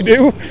whatever does she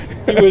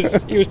it do?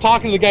 was, he was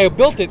talking to the guy who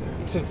built it.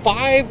 It's in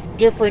 5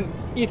 different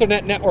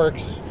Ethernet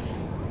networks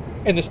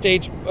in the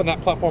stage on that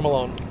platform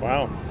alone.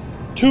 Wow.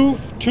 Two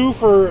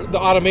for the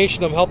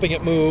automation of helping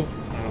it move.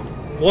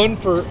 One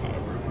for,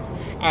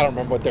 I don't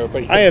remember what they were,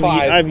 but he said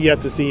 5. I've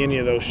yet to see any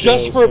of those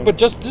shows.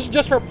 This is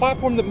just for a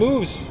platform that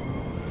moves,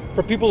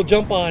 for people to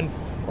jump on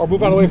or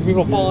move out of the way for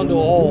people to fall into a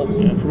hole. for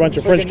a bunch of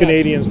It's French freaking nuts.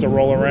 Canadians to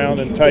roll around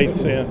in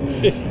tights. Yeah.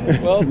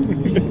 Well,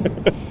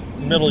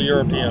 Middle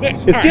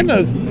Europeans. It's getting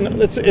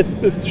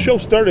the show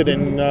started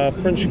in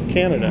French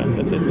Canada.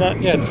 It's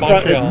not. Yeah, it's fu-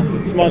 Montreal.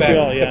 It's It's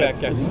Montreal. Quebec, Yeah.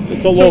 Quebec,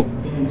 It's yeah.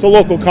 a It's a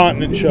local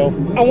continent show.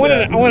 I want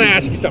to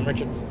ask you something,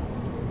 Richard.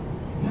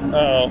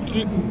 Uh-oh.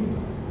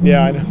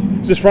 Yeah, I know.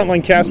 Is this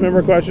frontline cast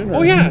member question? or-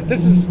 Oh yeah,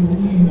 this is.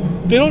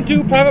 They don't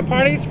do private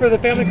parties for the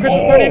family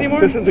Christmas party anymore.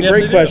 This is a Yes,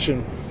 great they do.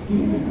 question.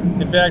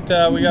 In fact,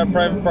 we got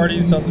private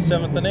parties on the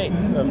 7th and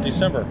 8th of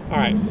December. All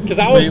right, because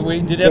I was.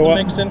 We did have So the what?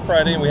 mix-in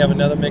Friday, and we have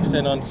another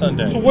mix-in on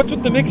Sunday. So what's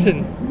with the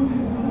mixing?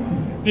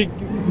 If you,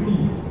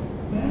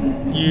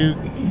 You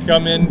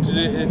come in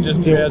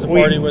just Yeah, as a we-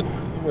 party with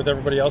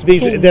everybody else.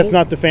 That's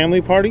not the family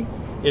party?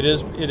 It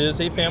is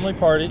a family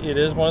party. It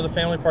is one of the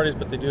family parties,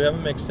 but they do have a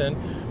mix-in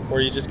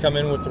where you just come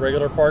in with the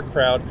regular park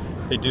crowd.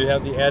 They do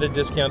have the added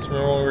discounts.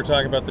 Remember when we were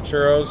talking about the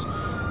churros?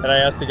 And I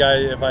asked the guy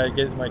if I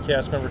get my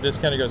cast member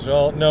discount. He goes,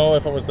 "Well, no.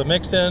 If it was the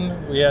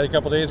mix-in we had a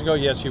couple days ago,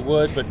 yes, you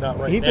would, but not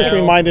right now." He just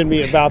reminded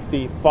me about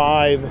the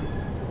 5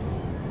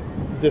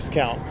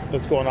 discount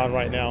that's going on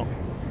right now.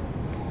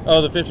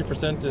 Oh, the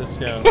 50%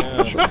 discount.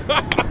 Yes.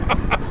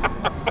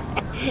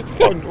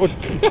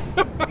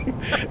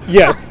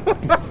 Yes.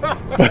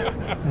 But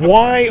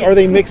why are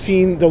they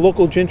mixing the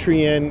local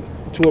gentry in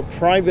to a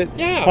private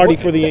Yeah, party what-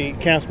 for the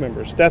cast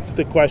members? That's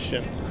the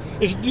question.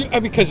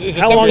 because is it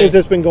How long has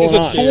this been going Is it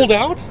on? sold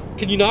out?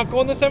 Can you not go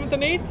on the 7th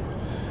and 8th?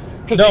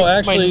 Because No, my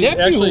actually-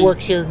 nephew who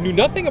works here knew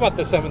nothing about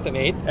the 7th and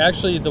 8th.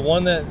 Actually, the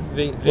one that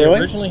they Really?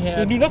 originally He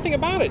had, knew nothing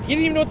about it. He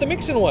didn't even know what the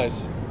mixing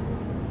was.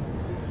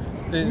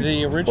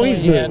 they Well, originally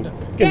he's new. had.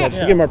 Give him, Yeah.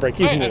 give him a break.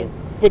 He's I- new.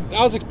 But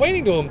I was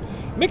explaining to him,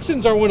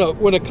 mix-ins are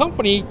when a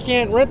company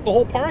can't rent the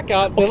whole park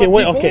out. They Okay, let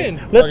wait. people Okay, in.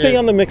 let's say Okay.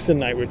 on the mix-in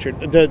night, Richard.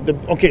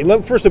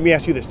 First let me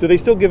ask you this: do they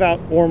still give out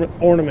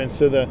ornaments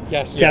to the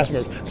Yes. cast Yes.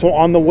 members? So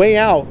on the way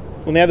out,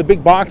 when they have the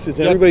big boxes and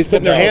You have- everybody's you have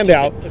putting to their show a hand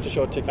ticket. out, You have to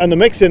show a ticket. on the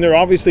mix-in, they're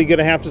obviously going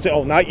to have to say,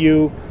 "Oh, not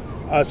you."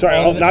 Sorry,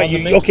 On oh, the- not on the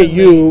you. mix-in, Okay,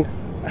 you.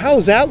 How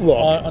does that look?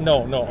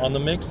 No. On the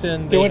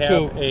mix-in, They went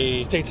have to a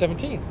State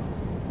 17.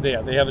 they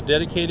have a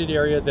dedicated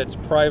area that's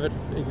private,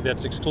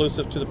 that's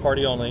exclusive to the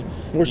party only.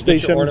 Where's You get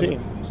Stage your 17?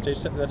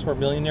 That's where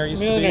Millionaire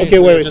used Millionaire. to be. Okay,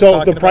 We were wait. just So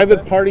talking the about private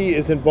that. party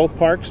is in both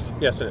parks?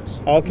 Yes, it is.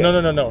 Okay.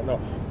 No.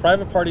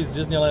 Private party is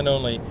Disneyland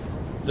only.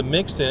 The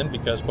mix-in,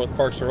 because both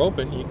parks are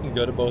open, you can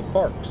go to both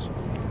parks.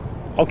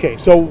 Okay,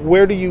 so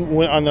where do you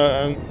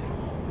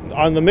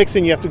on the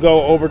mix-in? You have to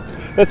go over.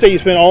 Let's say you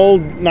spend all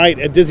night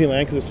at Disneyland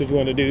because that's what you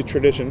want to do,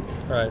 tradition.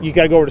 Right. You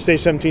got to go over to Stage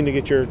 17 to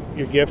get your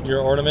gift. Your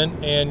ornament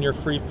and your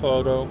free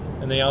photo,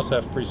 and they also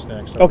have free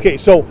snacks. Okay,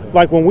 so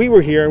like when we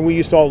were here and we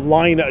used to all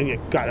line up.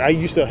 God, I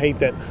used to hate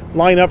that.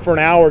 Line up for an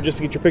hour just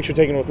to get your picture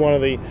taken with one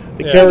of the Yeah. It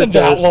characters. wasn't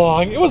that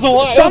long. It was a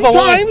lot.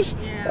 Sometimes.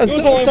 Yeah. It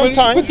was a long.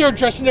 Sometimes. But they're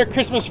dressed in their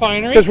Christmas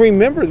finery. Because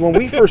remember when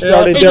we first It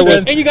started, also there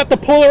depends- was And you got the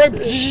Polaroid.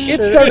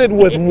 it started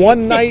with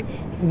one night,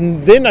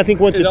 then I think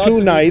went to It also-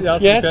 2 nights. It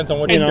also Yes, depends on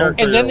what and,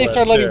 character and then you're they with,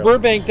 started letting too.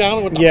 Burbank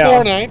down with the Yeah.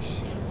 4 nights.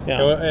 Yeah.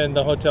 And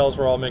the hotels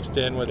were all mixed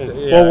in with.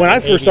 Well, when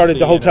I first started, the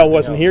ABC and hotel everything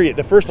wasn't else. here yet.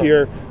 The first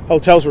year,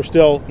 hotels were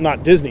still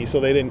not Disney,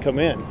 so they didn't come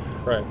in.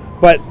 Right.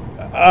 But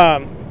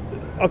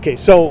okay,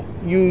 so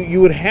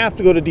you would have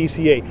to go to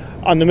DCA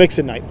on the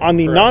mix-in night. On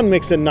the Correct.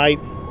 non-mix-in night,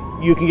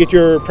 you can get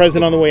your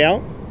present on the way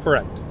out.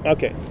 Correct.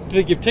 Okay. Do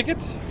they give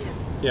tickets?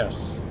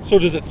 Yes. So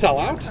does it sell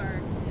out? Card,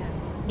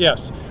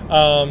 Yes.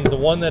 The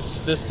one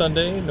that's this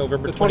Sunday,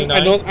 November The 20,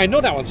 29th, I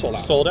know that one sold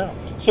out. sold out.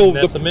 So And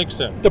that's the- the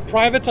mix-in. The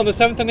privates on the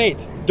 7th and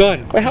 8th,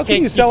 done. But how can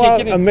Can't- you sell can't out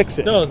get a in.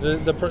 mix-in? No,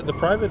 the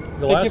private.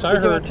 The They last give, I they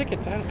give out heard.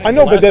 tickets. I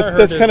know, but last I heard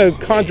that's kind is- of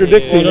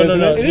contradicting, Well, isn't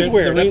no, it? It is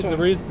weird, that's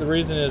The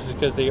reason is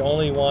because they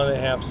only want to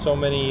have so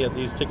many of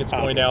these tickets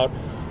going Okay. out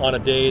on a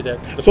day that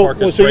the So-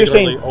 park is so you're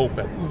regularly saying-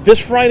 open. This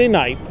Friday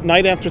night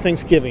after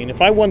Thanksgiving,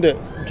 if I wanted to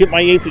get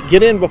my AP,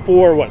 get in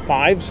before what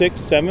 5, 6,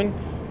 7,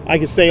 I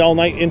could stay all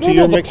night into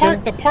your the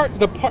mix-in.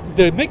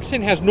 the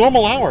mix-in has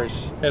normal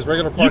hours. As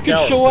regular You park can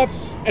hours, show up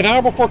it's an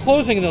hour before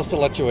closing and they'll still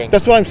let you in.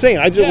 That's what I'm saying.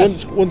 I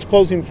just Yes. when's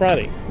closing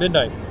Friday.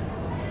 midnight.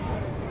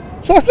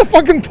 So what's the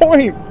fucking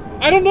point?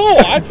 I don't know.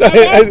 I'm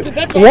asking.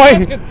 That's what Why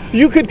I'm asking.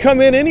 you could come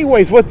in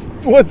anyways? What's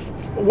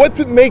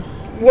it make?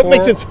 What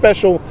makes it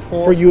special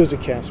for you as a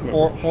cast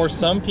member? For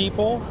some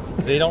people,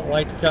 they don't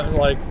like to come,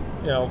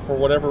 for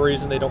whatever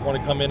reason, they don't want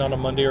to come in on a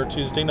Monday or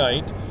Tuesday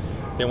night.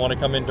 They want to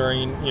come in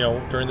during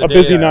the A day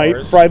busy hours.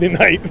 night, Friday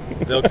night.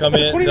 They'll come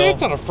The in.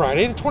 29th's not a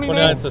Friday. The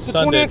 29th's a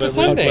Sunday, 29th's a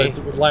Sunday.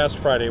 but last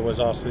Friday was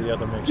also the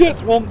other mix.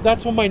 Yes, well,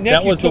 that's when my nephew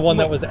That was the took one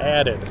my- that was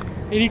added.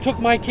 and he took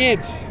my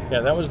kids. Yeah,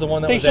 that was the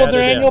one that They was showed added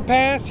their in. annual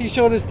pass. He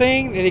showed his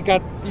thing, and he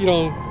got he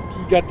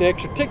got the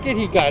extra ticket.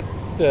 He got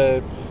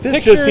the This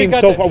picture. just he seems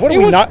got so the- far. What it are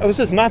we was, not? Was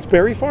this Knott's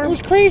Berry Farm? It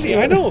was crazy.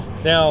 I know.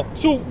 Now,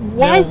 So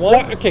why? Now,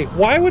 what-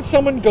 Why would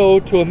someone go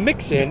to a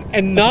mix-in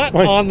and not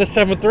Why? on the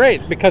 7th or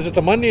 8th? Because it's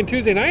a Monday and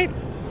Tuesday night.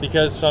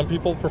 because some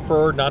people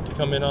prefer not to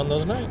come in on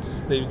those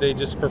nights. They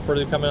just prefer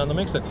to come in on the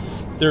mix-in.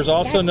 There's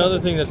also That another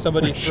doesn't- thing that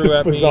somebody Which threw is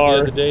at me bizarre.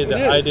 the other day that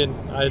It I is. didn't.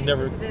 I It's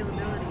never. just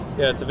availability.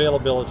 Yeah, it's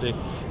availability.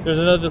 There's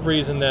another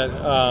reason that,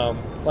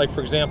 like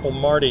for example,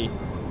 Marty,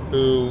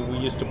 who we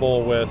used to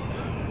bowl with,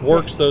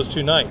 works those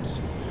 2 nights.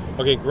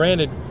 Okay,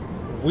 granted,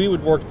 we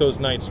would work those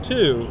nights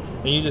too,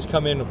 and you just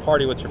come in and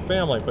party with your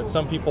family. But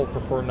some people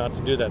prefer not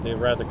to do that. They'd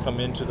rather come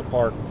into the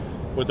park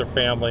with their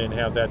family and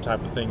have that type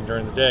of thing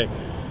during the day.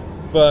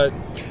 But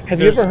Have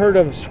you ever heard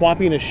of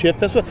swapping a shift?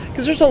 That's what,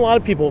 because there's a lot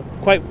of people,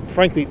 quite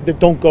frankly, that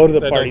don't go to the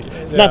That parties. don't-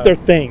 It's yeah. not their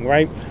thing,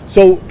 right?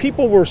 So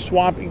people were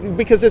swapping,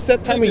 because it's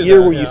that time They of do year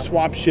that, where yeah. you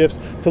swap shifts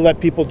to let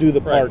people do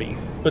the Right. party.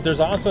 But there's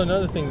also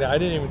another thing that I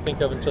didn't even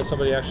think of until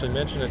somebody actually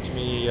mentioned it to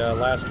me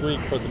last week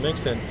for the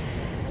mix-in.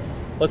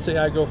 Let's say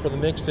I go for the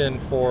mix-in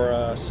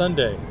for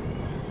Sunday.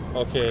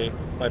 Okay,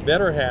 my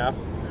better half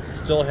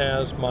still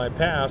has my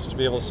pass to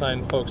be able to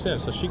sign folks in,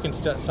 so she can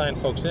sign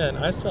folks in.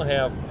 I still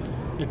have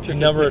a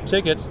number of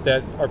tickets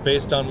that are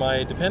based on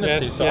my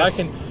dependency, Yes, so yes.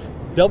 I can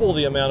double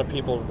the amount of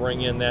people to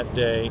bring in that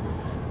day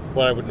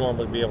what I would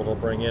normally be able to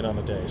bring in on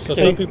the day. So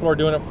Okay. some people are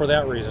doing it for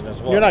that reason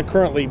as well. You're not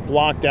currently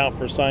blocked out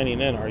for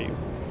signing in, are you?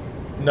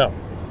 No.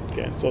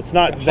 Okay, so it's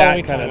not Halloween that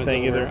kind time of is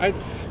thing over. either.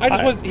 I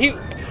just was he.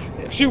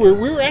 See, we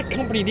were at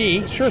Company D,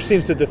 It sure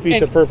seems to defeat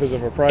And- the purpose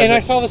of a private. and I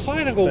saw the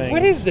sign. I go, thing.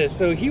 "What is this?"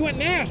 So he went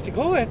and asked. I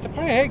go, "Oh, it's a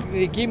party." Hey,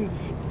 they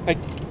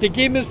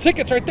gave him his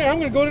tickets right there. I'm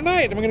going to go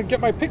tonight. I'm going to get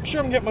my picture.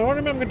 I'm going to get my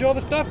ornament. I'm going to do all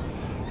this stuff.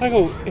 And I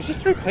go, "Is this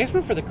the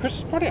replacement for the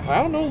Christmas party?"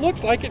 I don't know.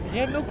 Looks like it. He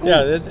had no clue.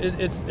 Yeah,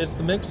 it's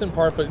the mix-in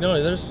part, but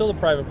no, there's still a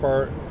private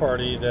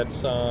party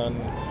that's on.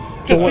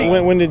 So See-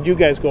 when did you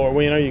guys go, or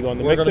when are you going?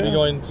 The We're going to mix-in? be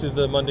going to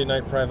the Monday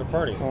night private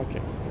party. Okay.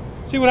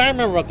 See, what I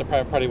remember about the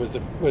private party was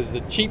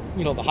the cheap.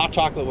 The hot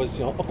chocolate was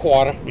a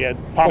quarter. Yeah,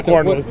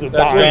 popcorn what- was the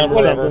that's dime gone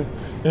or forever.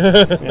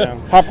 something. Yeah,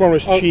 popcorn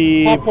was Oh,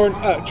 cheap. Popcorn,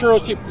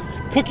 churros cheap.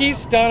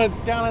 Cookies down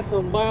at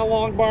the mile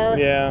long bar.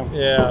 Yeah.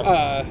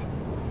 Yeah.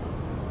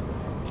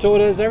 So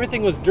it is.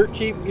 Everything was dirt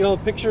cheap. The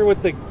picture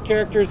with the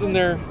characters in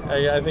there.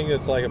 I think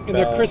it's like In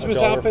their Christmas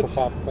 $1 outfits?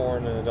 for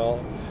popcorn and $1.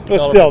 But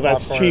 $1 still, for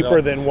that's popcorn and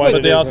cheaper $1. than what But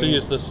it they is also in-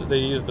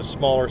 use the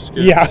smaller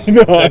scoops. Yeah, I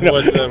know, I than know.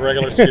 what the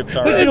regular scoops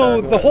are.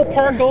 The whole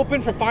park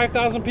open for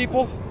 5,000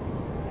 people.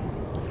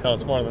 No,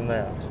 it's more than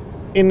that.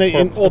 In the,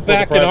 in, Well, For the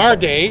back in price. our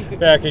day,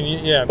 Back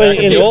in but back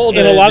in the old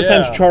and days, a lot of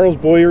yeah. times Charles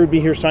Boyer would be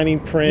here signing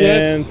prints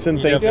Yes. and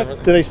You things. have Yes.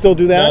 Do they still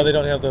do that? No, they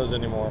don't have those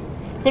anymore.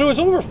 but it was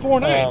over 4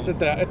 nights Um,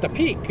 at the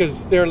peak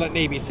because they're letting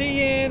ABC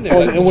in. They're Oh,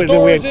 letting and the we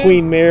stores had in.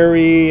 Queen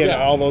Mary and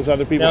Yeah. all those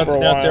other people Now, for a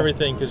now while. it's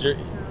everything because you're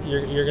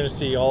going to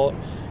see all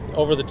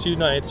over the 2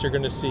 nights. You're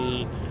going to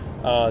see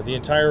the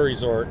entire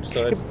resort.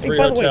 So it's Hey, 3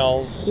 by the way,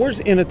 hotels. where's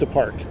Inn at the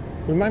Park?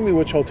 Remind me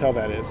which hotel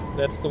that is.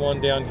 That's the one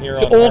down here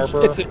It's on the old.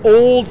 Harbor. It's the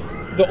old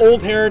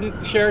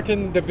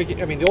Sheraton.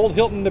 The old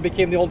Hilton that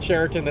became the old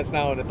Sheraton. That's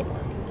now in at the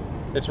park.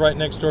 It's right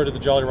next door to the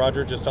Jolly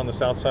Roger, just on the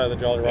south side of the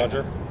Jolly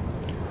Roger.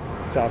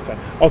 South Side.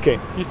 Okay.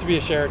 Used to be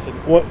a Sheraton.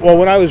 Well,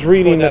 when I was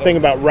reading Well, the thing that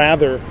about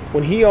Rather,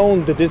 when he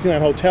owned the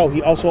Disneyland Hotel,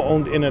 he also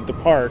owned Inn at the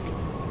Park,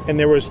 and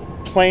there was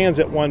plans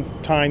at one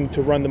time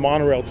to run the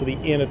monorail to the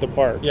Inn at the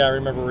Park. Yeah, I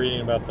remember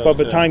reading about those. But by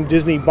the too. time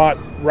Disney bought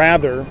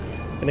Rather,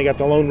 and they got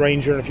the Lone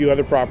Ranger and a few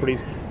other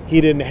properties,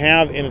 he didn't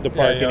have Inn at the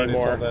Park he already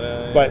anymore. sold that,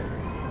 yeah. But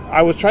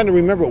I was trying to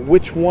remember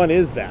which one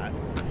is that.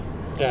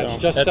 Yeah, it's So-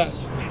 just.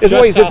 That's- Is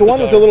just it south the of one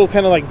with the Jolly. little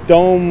kind of like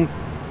dome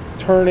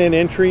turn-in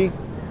entry?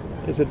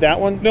 Is it that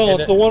one? No, And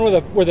it's it- the one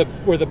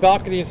where the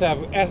balconies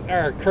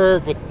are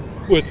curved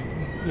with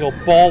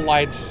ball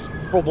lights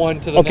from one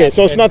to the Okay, next.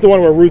 so it's and- not the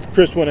one where Ruth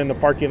Chris went in the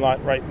parking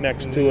lot right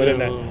next to it,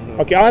 and that. No.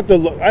 Okay, I'll have to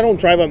look. I don't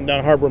drive up and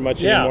down Harbor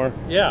much yeah, anymore.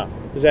 yeah.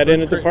 Is that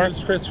Inn at the Park?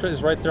 Chris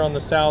is right there on the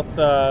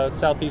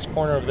southeast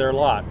corner of their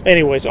lot.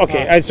 Anyways,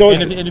 okay. So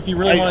And it's, if you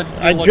really want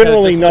to, I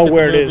generally know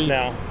where it is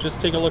now.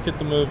 Just take a look at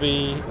the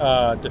movie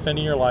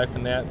Defending Your Life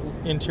and that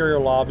interior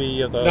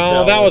lobby of the. No,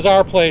 hotel. that was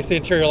our place. The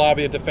interior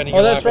lobby of Defending Oh,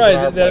 Your that's Life was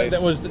right. our place.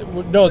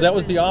 That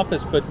was the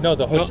office, but no,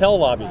 the hotel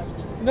lobby.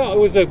 No, it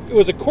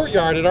was a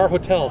courtyard at our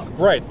hotel.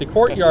 Right, the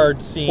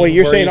courtyard scene. Wait,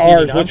 you're where saying he's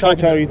ours? eating. I'm Which talking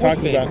hotel are you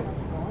talking Woodfin.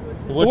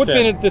 about? The The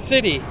Woodfin at the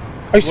city.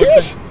 Are you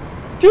serious?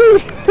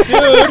 Dude.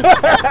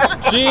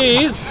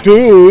 Jeez.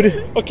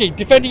 Dude. Okay,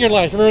 Defending Your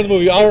Life. Remember the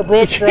movie Albert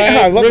Brooks, Yeah,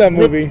 right? I love that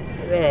movie.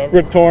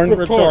 Rip Torn.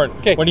 Rip Torn.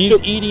 Okay, When he's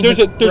eating there's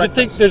his a thing.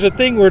 breakfast. There's a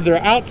thing where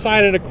they're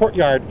outside in a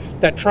courtyard.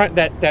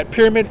 That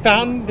pyramid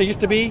fountain that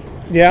used to be.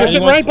 Yeah. They're He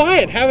sitting wants- right by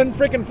it, having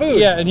freaking food.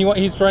 Yeah, and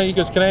he's trying. He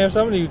goes, "Can I have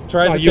something?" He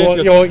tries No, to you taste. won't,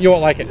 He you, goes, won't, you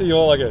won't like it. you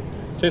won't like it.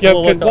 Tastes Yeah, a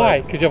little because like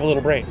why? Because you have a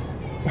little brain.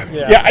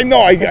 Yeah, I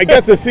know. I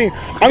got the scene. I'm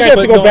Yeah, going to have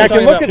but to go no, I'm back and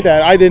talking look about- at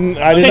that. I didn't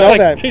Tastes know like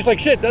that. tastes like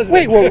shit, doesn't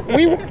Wait,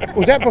 it?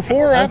 was that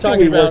before or I'm after talking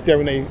we about worked there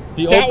when they?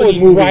 The That was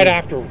opening. movie.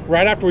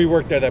 right after we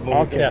worked there. That movie.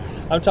 Okay. Yeah,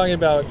 I'm talking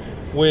about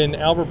when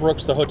Albert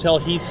Brooks, the hotel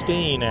he's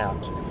staying at,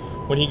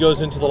 when he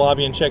goes into the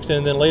lobby and checks in,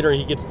 and then later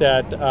he gets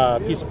that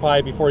piece of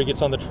pie before he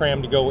gets on the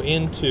tram to go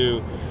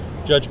into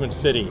Judgment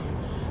City.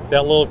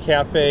 That little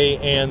cafe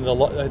and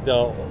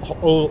the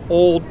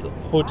old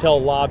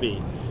hotel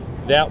lobby,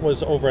 that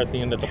was over at the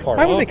end of the park.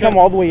 Why would they Okay. come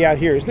all the way out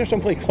here? Isn't there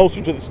someplace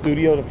closer to the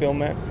studio to film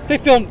that? They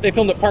filmed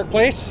at Park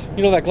Place.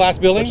 You know that glass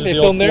building. Which is They the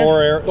old filmed there.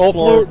 floor The old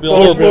floor the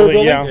building. old floor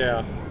building.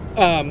 Yeah.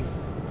 Yeah,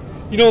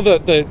 You know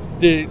the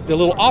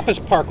little office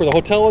park where the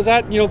hotel was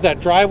at. You know that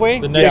driveway.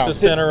 the Nexus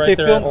Center right they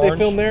there. filmed. in They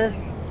Orange. filmed there.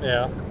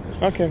 Yeah.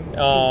 Okay.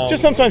 Um,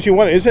 Just sometimes you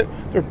wonder, is it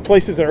there are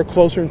places that are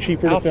closer and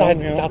cheaper Outside. to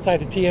film? It's outside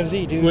the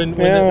TMZ, dude. When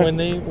Yeah.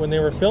 when they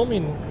were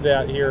filming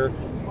that here,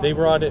 They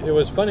brought it. It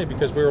was funny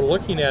because we were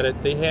looking at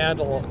it. They had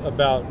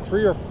about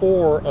 3 or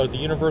 4 of the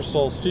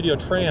Universal Studio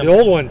trams. The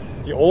old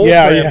ones. The old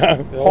Yeah, trams yeah.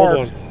 The old parked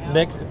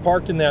ones.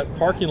 parked in that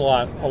parking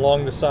lot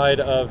along the side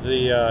of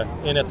the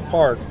inn at the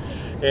park,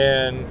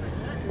 and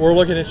we're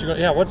looking at you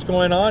going, yeah, what's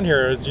going on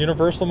here? Is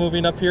Universal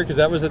moving up here? Because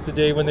that was at the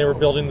day when they were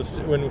building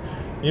when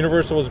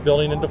Universal was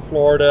building into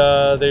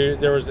Florida.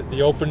 There was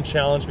the open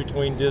challenge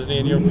between Disney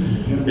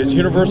and is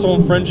Universal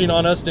infringing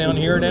on us down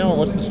here now, or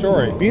what's the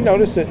story? Have you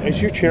noticed that?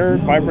 Is your chair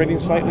vibrating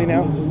slightly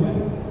now?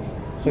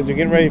 So you're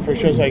getting ready for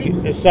shows like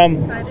is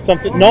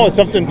something? No, is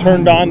something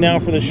turned on now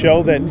for the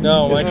show that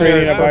No, my is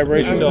creating chair a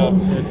vibration?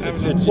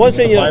 It's Well,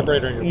 say, a you know,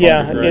 vibrator in your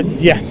yeah, pocket, right?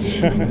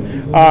 yes.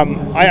 I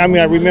mean,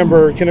 I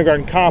remember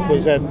Kindergarten Cop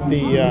was at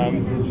the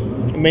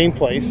main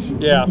place,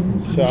 Yeah.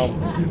 so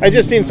I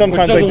just seen Which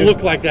sometimes doesn't like just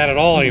look like that at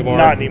all anymore.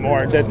 not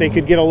anymore that they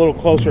could get a little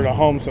closer to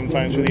home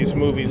sometimes for these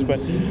movies. But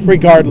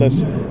regardless,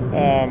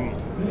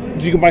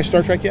 did you go buy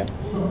Star Trek yet?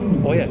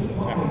 Oh yes,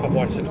 I've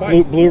watched it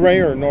twice. Blu-ray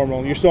or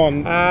normal? You're still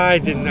on. I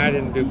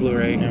didn't do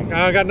Blu-ray.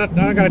 I got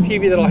I got a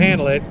TV that'll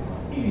handle it,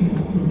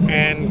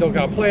 and don't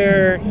got a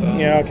player. So.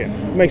 Yeah, okay,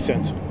 makes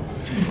sense.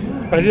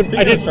 But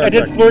I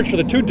did splurge for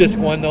the 2-disc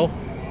one though.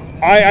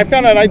 I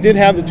found out I did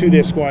have the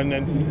 2-disc one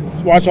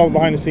and watched all the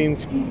behind the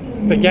scenes.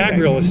 The gag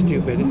reel was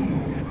stupid.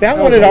 That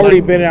one was had a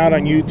already let- been out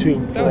on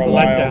YouTube for That was a a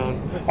while. letdown.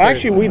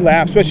 Actually, we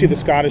laughed, especially the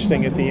Scottish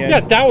thing at the end. Yeah,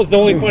 that was the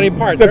only funny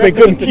part. Except The they rest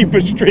of it couldn't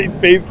was keep a straight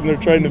face and they're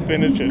trying to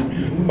finish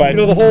it. But You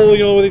know the whole,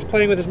 when he's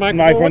playing with his microphone.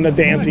 knife on what the fuck?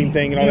 dancing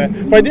thing and all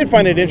that. But I did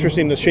find it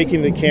interesting, the shaking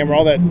of the camera,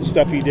 all that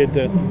stuff he did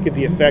to get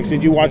the effects.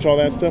 Did you watch all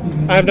that stuff?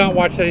 I have not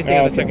watched anything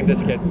Oh, on the okay. second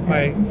disc yet. We're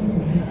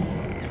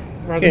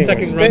on the Anyways,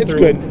 second run it's through.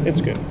 good.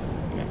 It's good.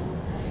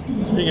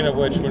 Speaking of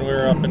which, when we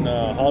were up in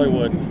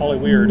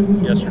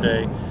Hollyweird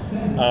yesterday,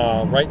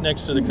 right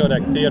next to the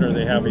Kodak Theater,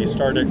 they have a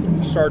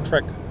Star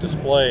Trek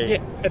display. Yeah,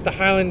 at the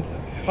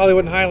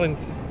Hollywood and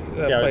Highlands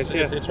place.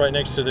 It's right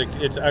next to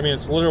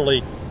it's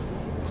literally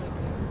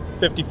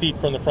 50 feet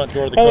from the front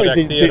door of the Oh, Kodak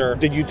Theater.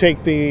 did you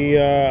take the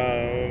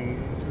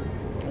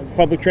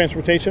public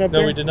transportation up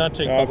there? No, we did not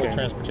take Oh, public okay.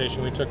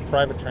 transportation. We took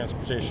private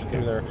transportation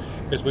through there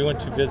because we went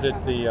to visit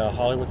the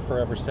Hollywood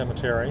Forever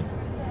Cemetery.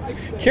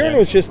 Karen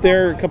was just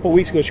there a couple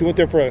weeks ago. She went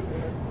there for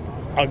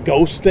a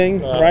ghost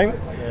thing, right?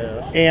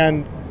 Yes.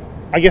 And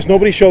I guess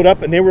nobody showed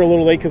up, and they were a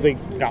little late because they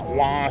got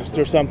lost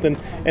or something.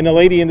 And the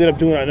lady ended up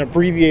doing an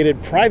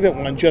abbreviated private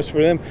one just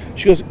for them.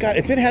 She goes, God,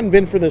 if it hadn't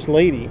been for this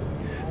lady,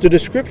 the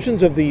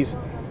descriptions of these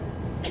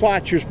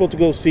plots you're supposed to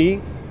go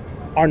see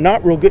are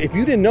not real good. If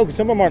you didn't know, because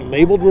some of them aren't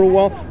labeled real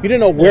well, you didn't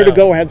know where to Yeah.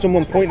 go, had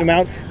someone pointing them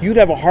out, you'd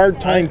have a hard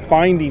time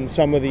finding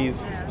some of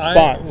these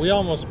spots. We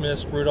almost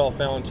missed Rudolph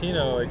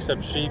Valentino,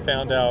 except she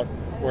found out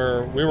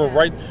where we were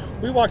right.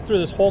 We walked through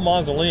this whole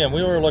mausoleum.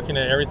 We were looking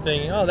at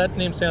everything. Oh, that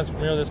name sounds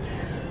familiar. This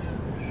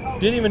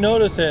didn't even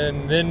notice.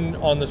 And then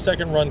on the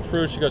second run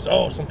through, she goes,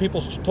 "Oh, some people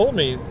told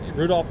me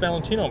Rudolph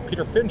Valentino and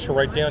Peter Finch are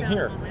right down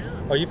here."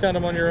 Oh, you found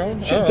them on your own?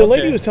 The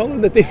lady was telling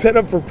them that they set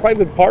up for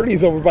private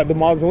parties over by the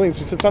mausoleum.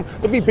 She said,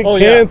 there'll be big Oh,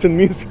 yeah. tents and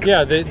music.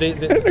 Yeah, they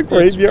a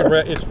graveyard.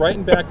 It's right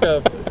in back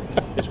of.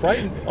 It's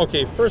right.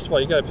 Okay, first of all,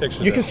 you got a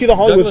picture. of You can this. see the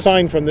Hollywood Douglas-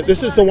 sign from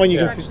this is the one you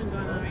can see. Construction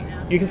going on right now.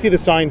 You can see the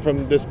sign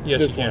from this.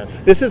 Yes, this you one.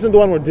 can. This isn't the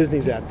one where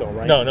Disney's at, though,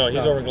 right? No,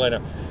 he's over in Galena.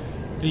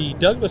 The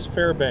Douglas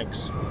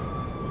Fairbanks.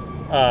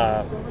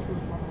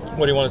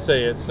 What do you want to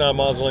say? It's not a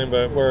mausoleum,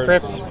 but where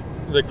it's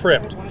the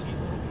crypt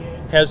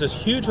has this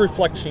huge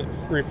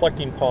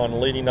reflecting pond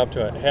leading up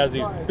to it. It has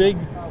these big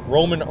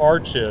Roman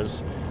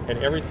arches and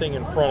everything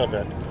in front of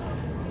it.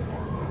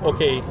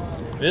 Okay,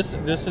 this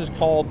is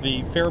called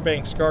the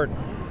Fairbanks Garden.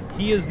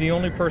 He is the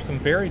only person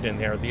buried in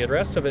there. The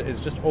rest of it is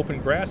just open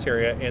grass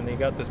area, and they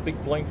got this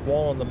big blank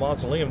wall on the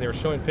mausoleum. They were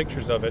showing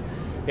pictures of it.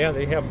 Yeah,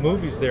 they have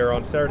movies there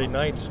on Saturday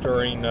nights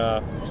during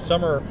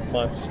summer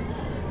months.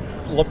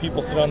 Let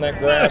people sit on that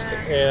grass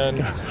and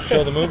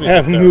show the movies.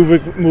 Have up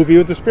there. movie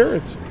with the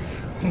spirits.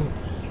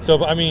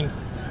 So, I mean,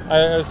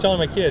 I was telling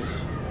my kids,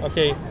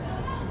 okay,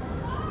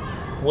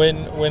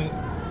 when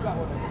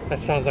That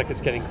sounds like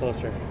it's getting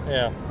closer.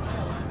 yeah.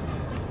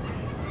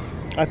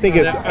 I think Are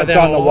it's they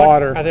on the a log?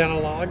 water. Are they on a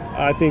log?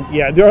 I think,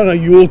 yeah, they're on a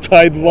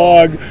Yuletide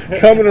log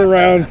coming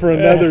around for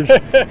another.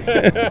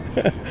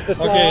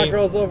 This Okay. log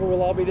rolls over,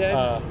 we'll all be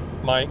dead.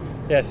 Mike,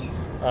 Yes.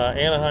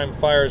 Anaheim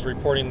Fire is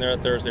reporting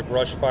that there's a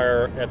brush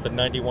fire at the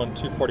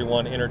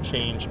 91-241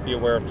 interchange. Be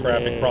aware of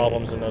traffic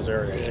problems in those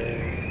areas.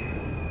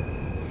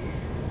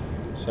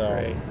 So,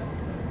 Right.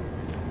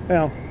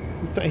 Well,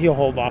 he'll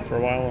hold off for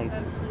a while and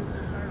That explains the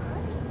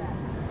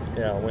fireworks.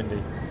 yeah, windy.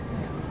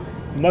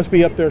 must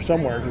be up there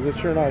somewhere because it's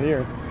sure not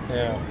here.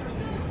 Yeah.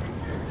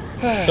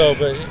 So,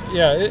 but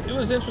yeah, it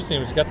was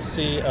interesting. We got to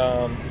see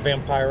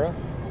Vampira.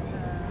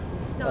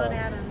 Don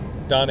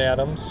Adams. Don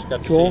Adams.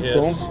 Got to Cool, see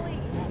his. cool.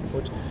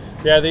 Which,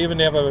 yeah, they even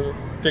have a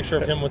picture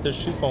of him with his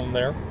shoe foam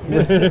there. And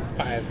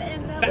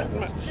that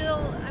was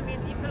still, I mean,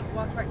 you could have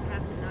walked right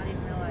past it and not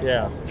even realize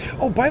Yeah. it.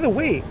 Oh, by the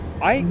way,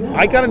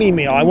 I got an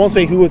email. I won't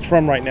say who it's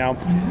from right now.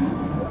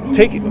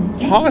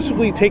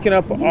 Possibly taking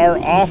up our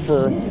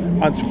offer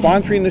on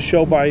sponsoring the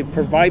show by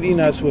providing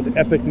us with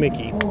Epic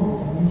Mickey.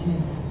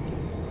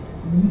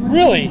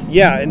 Really?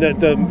 Yeah, and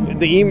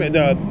the email,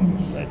 the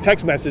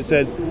text message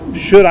said,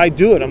 "Should I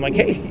do it?" I'm like,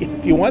 "Hey,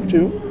 if you want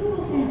to."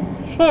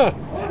 Huh.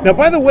 Now,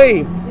 by the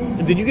way,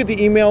 did you get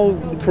the email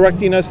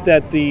correcting us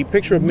that the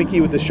picture of Mickey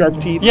with the sharp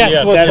teeth? Yes,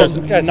 Yes, well, that so- is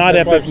yes, not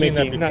That's why Epic I've seen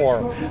that Mickey.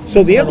 before.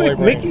 So the Runaway Epic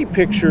Brain. Mickey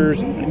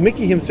pictures,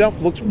 Mickey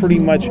himself looks pretty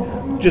much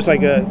just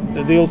like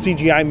the old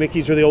CGI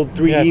Mickeys or the old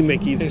 3D Yes,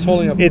 Mickeys. he's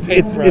holding a it's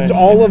paintbrush.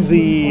 all of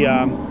the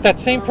That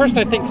same person,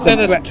 I think, sent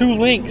us ba- 2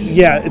 links.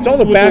 yeah, it's all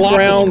the With lots of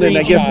background and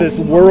I guess this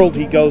screenshots. world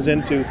he goes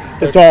into.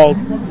 That's all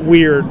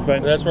weird,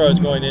 but That's where I was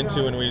going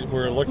into when we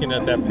were looking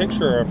at that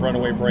picture of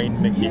Runaway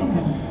Brain Mickey.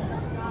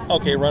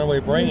 Okay, Runaway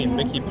Brain,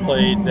 Mickey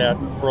played that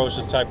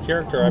ferocious type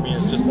character. I mean,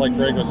 it's just like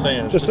Greg was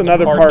saying. It's Just just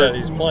another a part part. that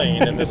he's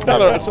playing in this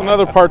it's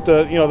another part.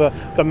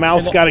 The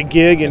mouse And the- got a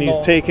gig and and he's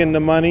the- taking the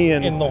money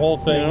and And the whole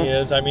thing you know?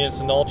 is, I mean, it's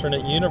an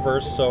alternate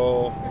universe,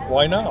 so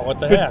why not? What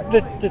the heck?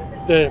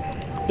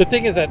 The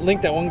thing is that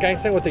link that one guy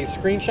sent with the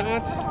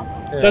screenshots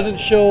Yeah. doesn't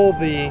show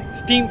the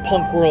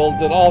steampunk world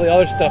that all the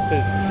other stuff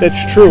is.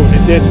 that's true.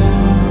 It didn't.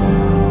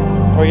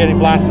 Are we getting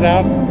blasted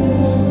out?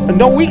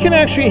 No, we can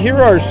actually hear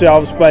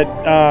ourselves, but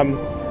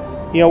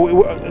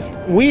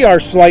we are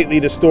slightly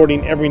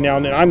distorting every now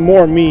and then. I'm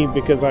more me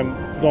because I'm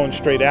going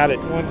straight at it.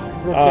 One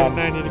rotate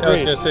 90 I was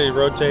degrees. going to say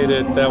rotate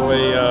it that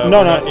way. No, we're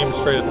no. not aiming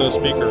straight at those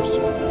speakers.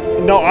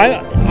 No,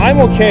 I'm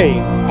okay.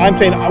 I'm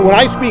saying when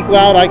I speak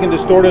loud, I can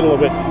distort it a little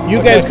bit. You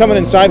guys Okay. coming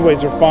in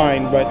sideways are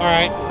fine, but All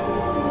right.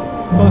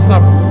 So it's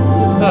not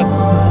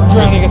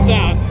drowning us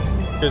out.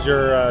 Because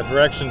your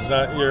direction's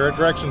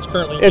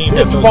currently it's aimed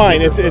at those fine.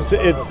 speakers.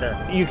 It's Okay.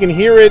 you can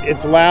hear it.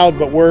 It's loud,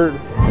 but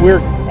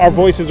our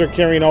voices are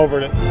carrying over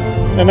it.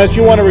 Unless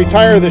you want to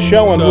retire the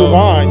show and So- move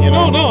on, you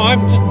know. No,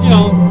 I'm just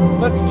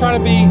let's try to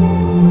be.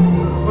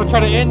 We'll try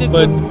to end it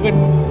But-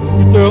 when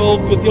with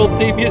the old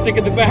theme music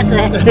in the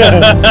background.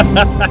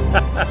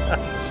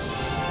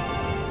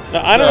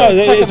 I don't So,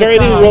 know. check Is there the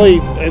anything crowd. really?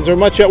 Is there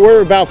much?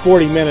 We're about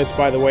 40 minutes,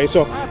 by the way.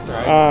 So, That's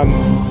all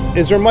right.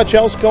 is there much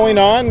else going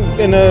on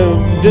in the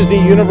Disney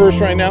universe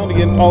right now to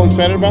get all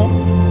excited about?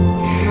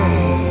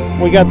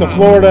 We got the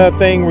Florida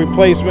thing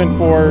replacement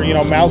for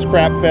Mouse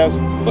Crap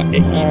Fest. But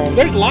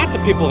there's lots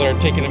of people that are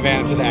taking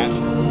advantage of that.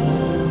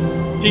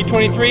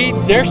 D23,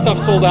 their stuff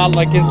sold out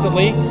like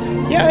instantly.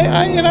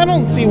 Yeah, and I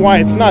don't see why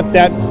it's not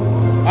that.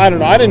 I don't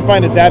know. I didn't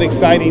find it that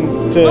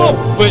exciting to.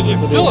 No, but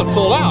it's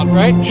sold out,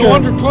 right? Sure.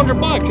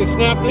 $200 it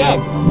snapped it up.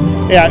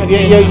 Yeah,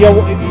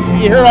 you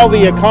hear all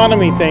the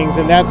economy things,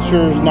 and that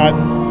sure is not.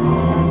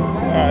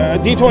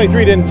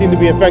 D23 didn't seem to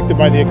be affected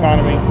by the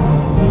economy.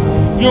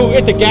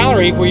 At the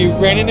gallery where you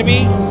ran into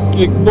me,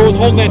 what was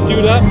holding that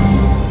dude up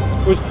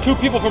was 2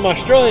 people from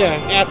Australia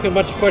asking a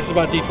bunch of questions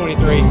about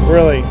D23.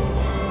 Really,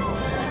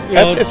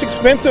 it's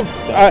expensive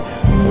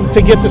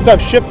to get the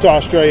stuff shipped to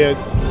Australia.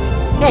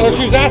 No,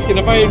 she was asking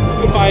if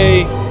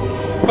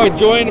I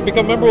join and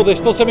become a member, will they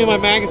still send me my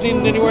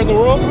magazine anywhere in the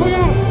world? Oh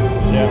yeah.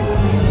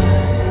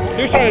 Yeah.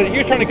 He was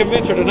trying to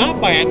convince her to not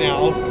buy it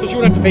now, so she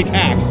wouldn't have to pay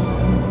tax.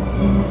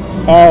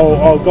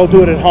 Oh, go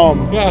do it at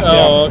home. Yeah.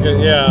 Oh,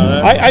 okay,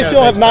 yeah. I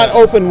still have not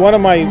opened one of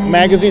my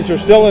magazines. They're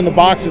still in the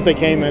boxes they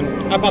came in.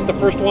 I bought the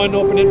first one,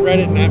 opened it, read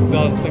it, and I haven't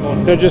bought a single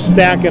one. They're just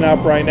stacking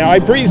up right now. I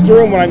breeze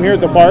through them when I'm here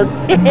at the park.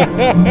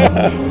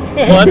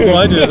 Well, that's what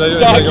I do. Is I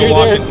Dog, go you're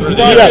walking there. through.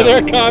 Dog, Yeah.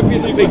 you're there. Copy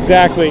the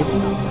Exactly.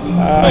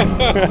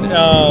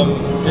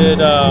 Did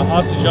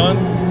Aussie John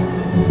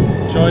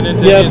join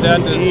into Yes, any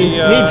of that?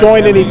 Does he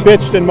joined and he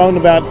bitched and moaned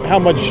about how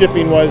much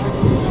shipping was.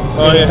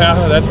 Oh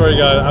yeah, that's where he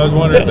got it. I was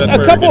wondering if that's A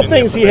where couple we're of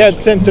getting things the he had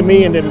sent to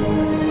me, and then,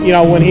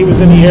 when he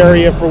was in the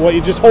area for what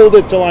you just hold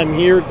it till I'm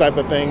here type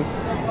of thing,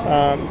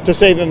 to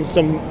save him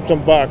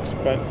some bucks.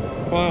 But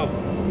Wow.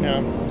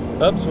 yeah,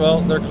 Oops,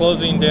 well, they're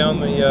closing down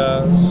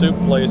the soup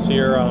place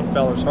here on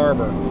Fowler's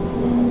Harbor.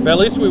 But at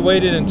least we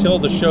waited until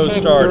the show 7:30.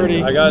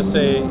 started. I gotta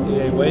say,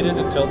 they waited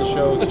until the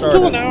show started. It's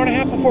still an hour and a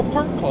half before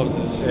park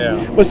closes. Yeah.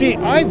 well, see,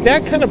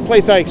 that kind of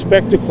place I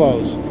expect to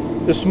close.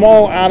 The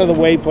small, out of the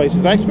way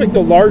places. I expect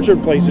the larger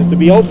places to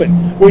be open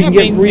where you Yeah, can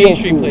get Main real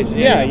Street food. places,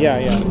 Yeah.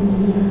 yeah.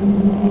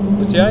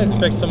 But see, I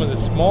expect some of the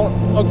small.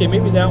 Okay,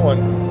 maybe that one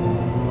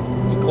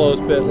to close,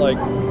 but like,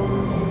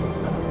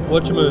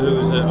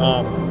 whatchamahoo's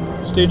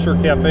Stitcher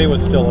Cafe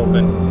was still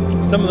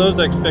open. Some of those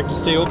I expect to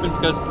stay open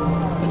because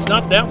it's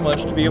not that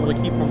much to be able to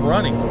keep them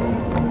running.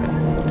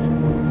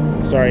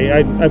 Sorry,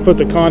 I put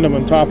the condom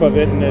on top of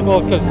it, and it,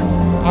 Well, because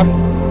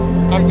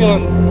I'm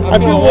feeling. I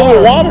feel a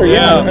little water.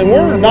 Yeah, Yeah. and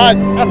we're not.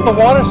 That's the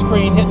water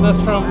screen hitting us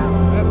from.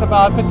 That's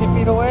about 50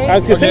 feet away. I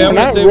was gonna say Okay, we're I'm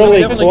gonna not say we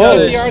really definitely close. got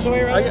 50 yards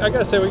away, rather? I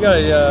gotta say we got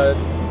a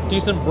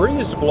decent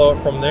breeze to blow it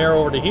from there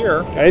over to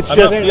here. It's I'm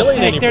just- not There's a feeling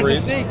any snake. There's a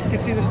breeze. snake. You can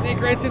see the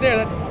snake right through there.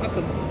 That's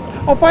awesome.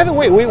 Oh, by the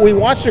way, we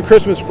watched the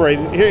Christmas parade.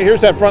 Here's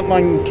that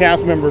frontline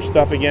cast member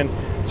stuff again.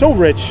 So,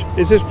 Rich,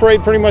 is this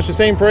parade pretty much the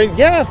same parade?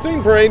 Yeah,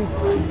 same parade.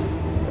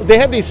 They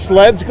had these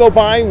sleds go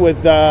by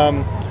with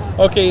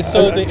Okay,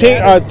 so the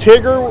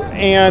Tigger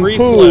and 3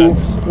 Pooh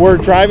sleds. were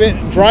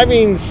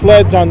driving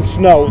sleds on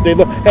snow. They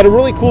had a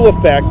really cool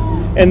effect.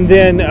 and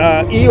then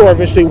Eeyore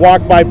eventually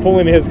walked by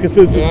pulling his because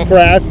this Yeah. is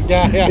Brad.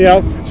 Yeah. You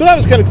know, so that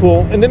was kind of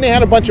cool. And then they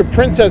had a bunch of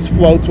princess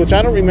floats, which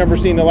I don't remember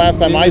seeing the last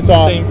time I It's the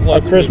saw same a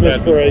floats Christmas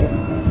we've had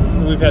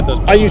parade. We've had those.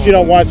 I usually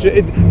don't watch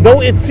it,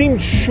 though it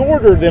seemed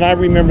shorter than I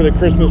remember the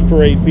Christmas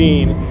parade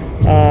being.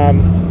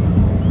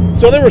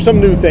 So there were some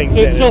new things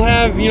So in it still it.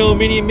 have,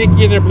 Minnie and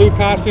Mickey in their blue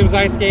costumes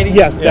ice skating?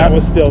 Yes, that Yes.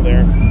 was still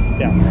there.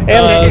 Yeah, and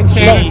And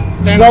Santa-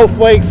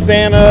 snowflakes,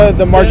 Santa,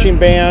 the marching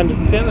band.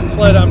 Santa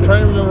sled. I'm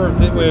trying to remember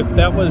if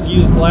that was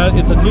used last.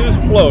 It's a new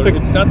float.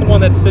 It's not the one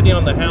that's sitting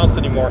on the house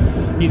anymore.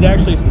 He's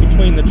actually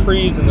between the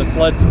trees, and the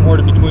sled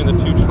supported between the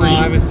two trees. Oh,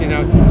 I haven't seen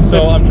that.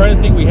 So I'm trying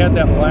to think. We had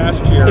that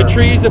last year. The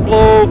trees that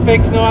blow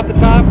fake snow out the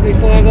top, they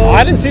still have those?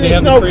 I didn't see any They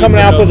have the snow trees coming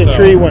with out, no but the snow.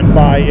 tree went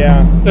by.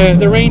 Yeah,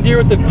 The reindeer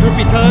with the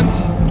droopy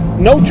tongues?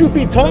 no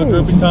droopy tongues.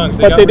 droopy tongues.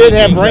 They But got they did rid-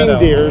 have changed that out.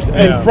 reindeers in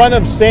Yeah. front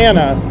of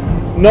Santa.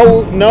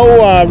 No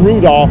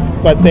Rudolph,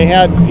 but they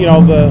had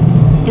the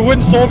The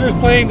wooden soldiers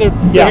playing the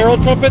Yeah.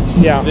 herald trumpets?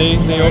 yeah. They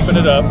opened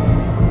it up.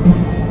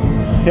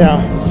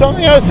 Yeah, so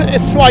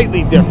it's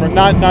slightly different,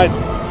 not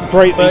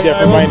greatly But I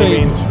different will by any say,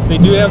 means. they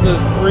do have those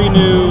 3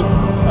 new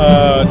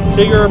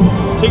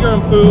Tigger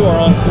and Pooh are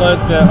on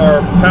sleds that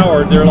are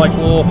powered. They're like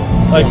little,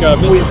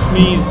 Mr.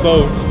 Smee's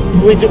boat.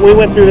 We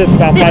went through this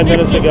about 5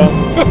 minutes ago.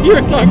 You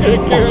were talking to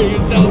Karen, he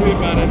was telling me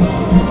about it.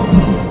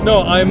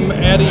 No, I'm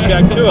adding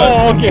back to it.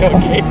 Oh,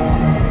 okay.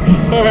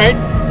 All right.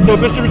 So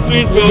Mr.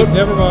 Smith's boat.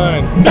 Never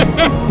mind.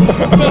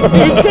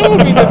 He was telling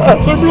me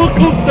that some real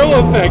cool snow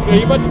effect. Are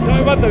you about to tell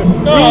me about the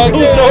real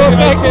cool snow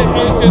effect?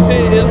 I was gonna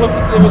say it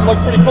would look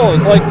pretty cool.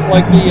 It's like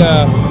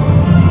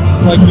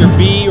your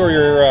bee or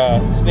your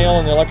snail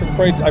in the electric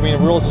parade. I mean, a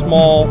real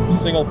small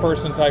single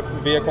person type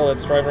vehicle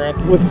that's driving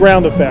around With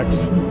ground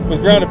effects.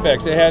 with ground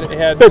effects. It had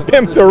They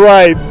pimped the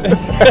rides.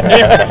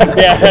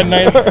 yeah, it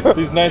had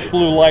these nice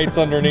blue lights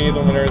underneath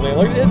them and everything.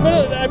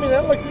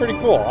 That looked pretty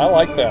cool. I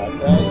like that.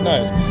 That was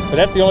nice. But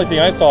that's the only thing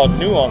I saw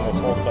new on this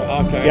whole thing.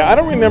 Okay. Yeah, I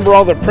don't remember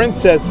all the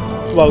princess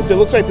floats. It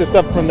looks like the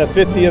stuff from the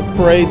 50th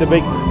parade, the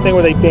big thing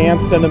where they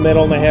danced in the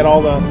middle and they had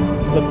all the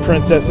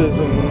princesses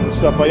and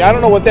stuff like that. I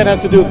don't know what that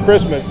has to do with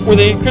Christmas. Were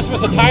they in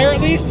Christmas attire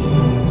at least?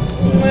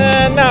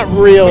 Not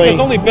really. Because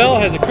only Belle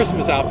has a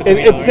Christmas outfit.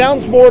 It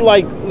sounds more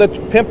like let's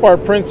pimp our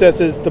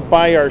princesses to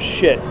buy our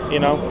shit,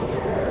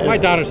 My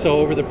daughter's so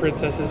over the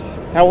princesses.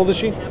 How old is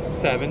she?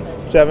 7.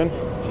 7?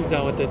 She's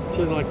done with it. She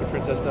doesn't like the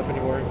princess stuff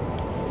anymore.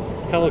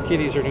 Hello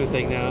Kitty's her new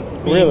thing now.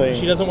 Really?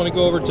 She doesn't want to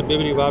go over to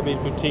Bibbidi Bobbidi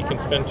Boutique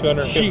and spend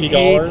 $250. She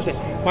hates it.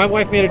 My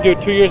wife made her do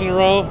it 2 years in a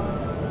row.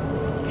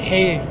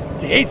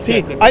 Hates See,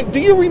 it. do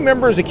you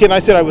remember as a kid, I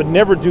said I would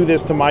never do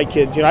this to my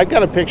kids. I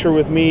got a picture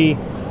with me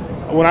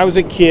when I was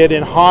a kid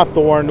in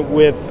Hawthorne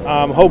with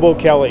Hobo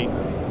Kelly.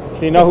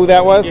 Do you know who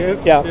that was?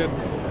 Yes, Yeah. yes.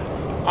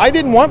 I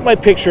didn't want my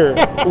picture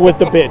with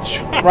the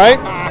bitch, right?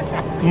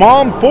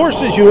 Mom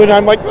forces you, and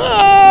I'm like,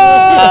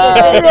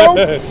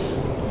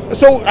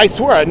 So I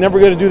swear I'm never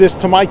going to do this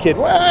to my kid.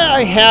 Well,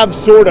 I have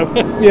sort of,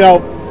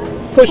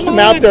 pushed them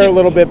out there a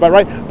little bit, but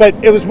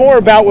it was more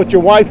about what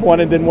your wife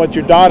wanted than what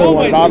your daughter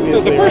wanted, obviously.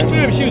 So the first right?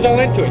 time she was all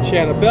into it. She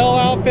had a Belle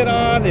outfit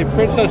on, a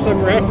princess in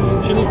her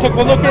hair. She took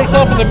one look at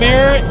herself in the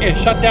mirror and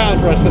shut down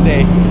for the rest of the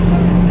day.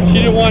 She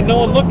didn't want no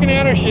one looking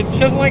at her. She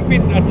doesn't like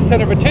being at the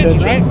center of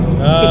attention, right?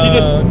 So she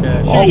just.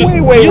 Okay. She was just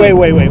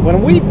Wait.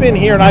 When we've been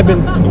here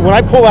and when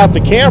I pull out the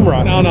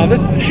camera, No,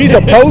 this is. she's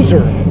a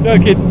poser.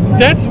 Okay,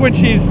 that's when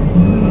she's,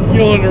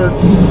 in her,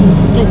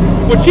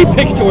 what she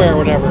picks to wear or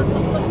whatever.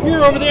 We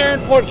were over there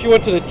in Florida. She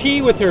went to the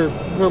tea with her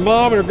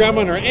mom and her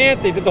grandma and her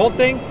aunt. They did the whole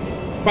thing.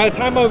 By the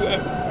time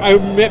I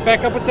met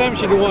back up with them,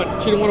 she didn't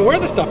want to wear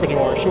the stuff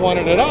anymore. She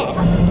wanted it off.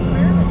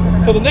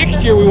 So the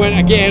next year we went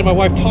again. My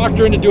wife talked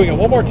her into doing it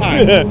one more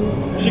time.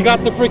 She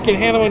got the freaking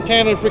Hannah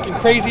Montana freaking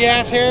crazy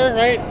ass hair,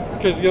 right?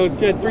 Because you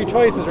had 3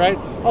 choices, right?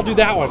 I'll do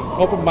that one.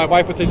 Hoping my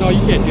wife would say, no, you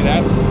can't do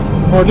that.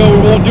 Or no, we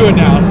won't do it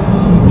now.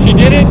 She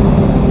did it.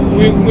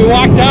 We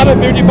walked out of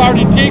Bibbidi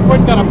Bobbidi Boutique, went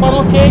and got a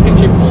funnel cake, and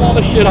she pulled all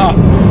the shit off.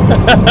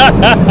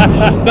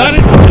 Not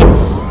instant.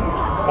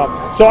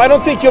 So I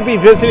don't think you'll be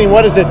visiting,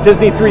 what is it,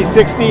 Disney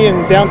 360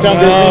 in downtown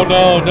Disney?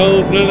 No,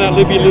 none of that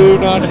Libby Lou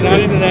nonsense. Not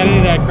into any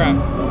of that crap.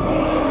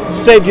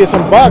 Saved you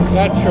some bucks.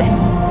 That's right.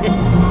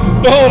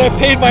 No, and I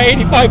paid my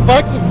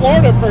 $85 in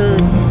Florida for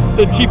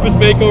the cheapest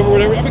makeover,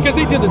 whatever, because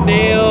they did the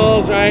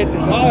nails, right?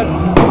 And all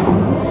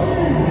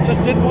that.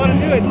 Just didn't want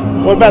to do it.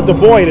 What about the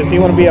boy? Does he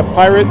want to be a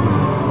pirate?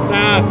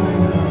 Nah.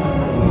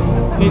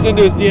 He's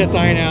into his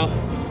DSI now.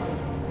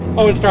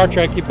 Oh, and Star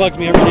Trek. He bugs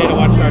me every day to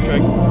watch Star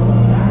Trek.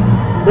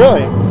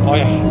 Really? Oh,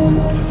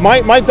 yeah.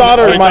 My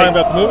daughter, Are you talking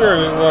about the movie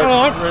or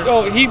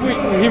what?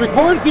 He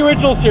records the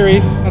original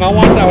series, and I'll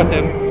watch that with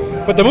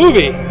him. But the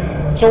movie,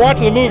 so we're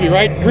watching the movie,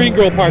 right? Green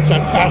girl part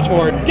starts fast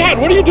forward. Dad,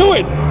 what are you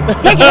doing?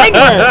 That's her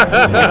underwear.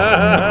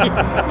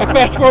 I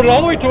fast forwarded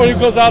all the way to when he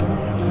goes out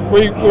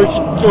where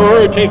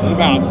Aurora chases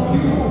him out.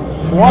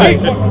 Why?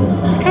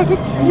 Right? Because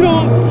it's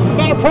it's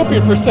not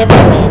appropriate for a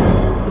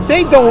 7-year-old.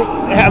 They don't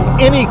have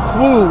any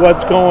clue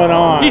what's going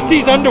on. He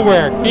sees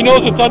underwear. He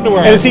knows it's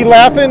underwear. And is he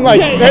laughing like,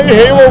 Yeah,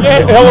 hey, Hello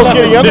yes.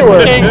 Kitty underwear?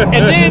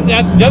 And then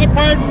the other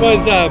part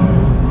was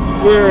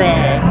where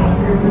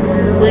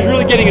he's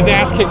really getting his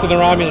ass kicked in the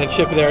Romulan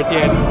ship there at the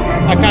end.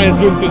 I kind of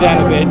zoomed through that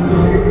a bit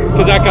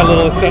because that got a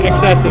little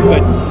excessive.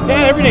 But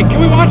yeah, every day. Can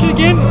we watch it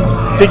again?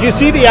 Did you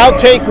see the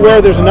outtake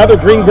where there's another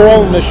green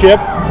girl in the ship,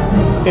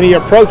 and he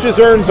approaches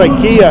her and is like,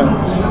 Gia,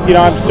 you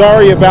know, I'm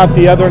sorry about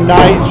the other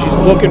night. And she's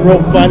looking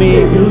real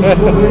funny.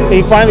 And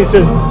he finally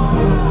says,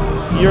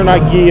 you're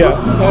not Gia. No,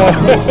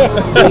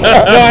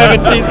 I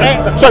haven't seen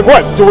that. It's like,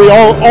 what? Do we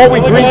all we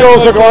green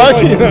girls look alike?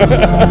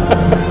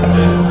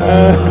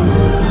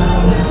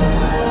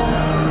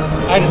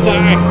 I just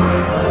thought,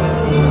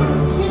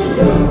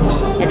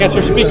 I guess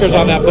there's speakers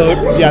on that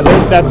boat. Yeah,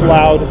 that's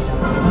loud.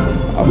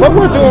 But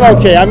we're doing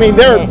okay. I mean,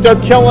 they're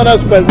killing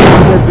us, but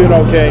we're doing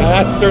okay.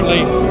 That's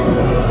certainly.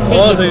 As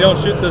long as they don't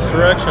shoot this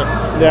direction.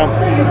 Yeah.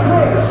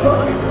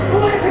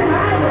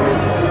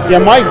 Yeah,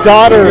 my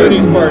daughter.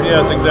 Movies part,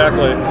 yes,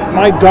 exactly.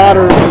 My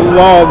daughter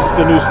loves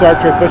the new Star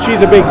Trek, but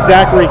she's a big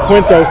Zachary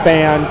Quinto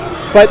fan.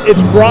 But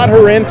it's brought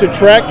her into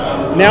Trek.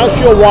 Now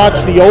she'll watch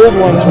the old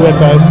ones with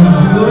us.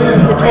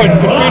 Which one,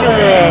 Katrina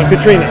or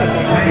Katrina?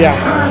 Yeah.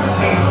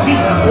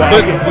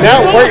 Well,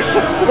 now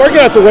we're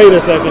gonna have to wait a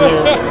second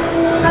here.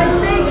 I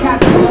say,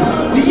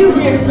 Captain, do you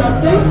hear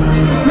something?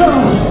 No.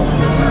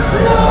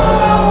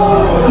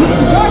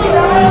 Mr.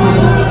 Crocodile,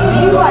 do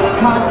you like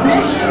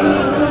codfish?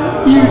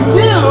 You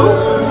do?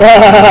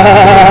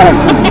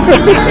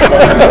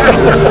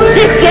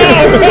 Good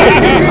job!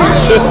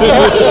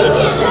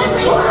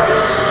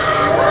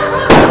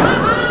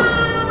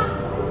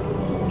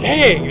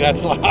 Dang,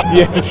 that's loud.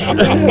 Yeah, sure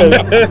is.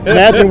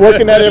 Imagine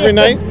working that every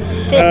night.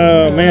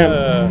 Oh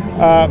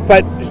man!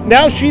 But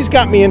now she's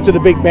got me into the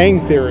Big Bang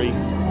Theory.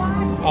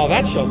 Oh,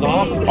 that show's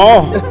awesome.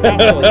 Oh, That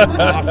show's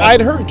awesome.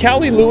 I'd heard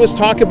Callie Lewis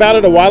talk about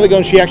it a while ago,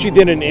 and she actually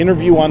did an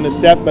interview on the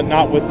set, but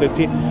not with the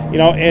team. You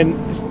know,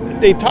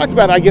 and they talked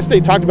about. I guess they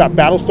talked about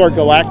Battlestar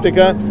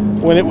Galactica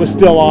when it was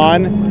still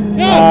on.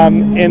 Yeah.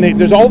 And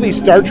there's all these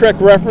Star Trek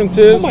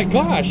references. Oh my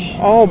gosh.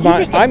 Oh You my!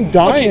 missed I'm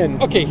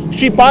dying. Okay.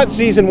 She bought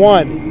season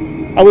 1.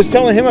 I was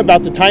telling him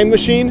about the time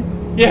machine,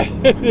 Yeah.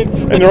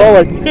 and they're all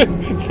like,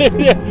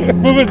 Yeah.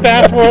 Moving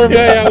fast forward.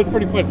 Yeah, it was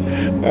pretty fun.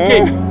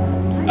 Okay.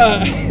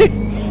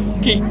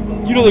 Okay.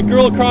 You know the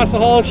girl across the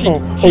hall? She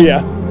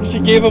yeah. She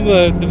gave him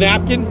the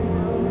napkin.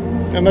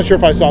 I'm not sure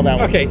if I saw that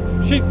one. Okay.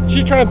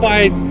 She's trying to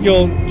buy,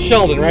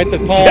 Sheldon, right? The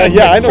tall.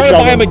 Yeah, I know Trying to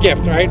buy him Sheldon. a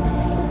gift, right?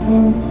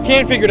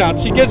 Can't figure it out.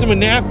 She gives him a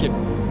napkin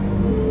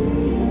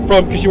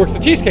because she works at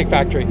the Cheesecake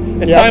Factory.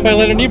 It's Yeah. signed by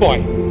Leonard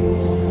Nimoy.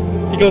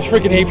 He goes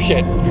freaking ape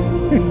shit.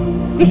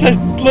 This has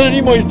Leonard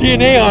Nimoy's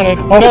DNA on it.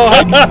 No,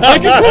 I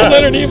can quote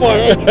Leonard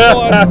Nimoy.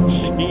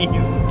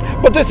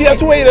 Jeez. But that's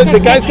the way the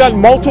guy's got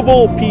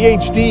multiple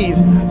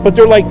PhDs, but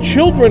they're like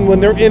children when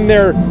they're in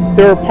their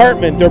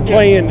apartment. They're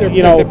playing,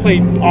 they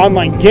play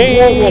online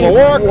games. World of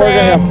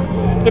Warcraft.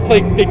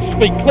 They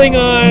speak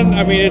Klingon.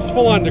 I mean, it's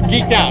full on. They're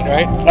geeked out,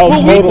 right? Oh,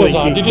 Will Wheaton totally was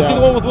on. Did you geeked see the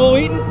out. one with Will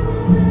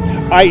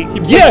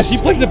Wheaton? Yes. He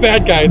plays a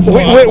bad guy. It's so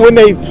When, awesome. when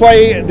they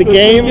play the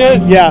game.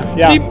 Yes. Yeah.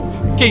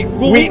 Okay,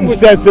 Will Wheaton was,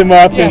 sets him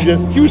up yeah, and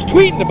just he was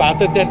tweeting about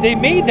that they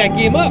made that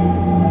game up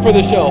for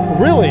the show.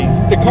 really.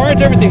 The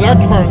cards, everything. The art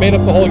department made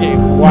up the whole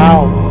game.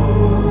 Wow.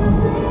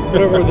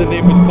 Whatever the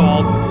name was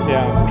called.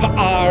 Yeah.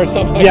 Ka'a or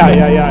something like Yeah,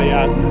 that.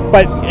 yeah.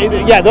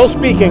 But they'll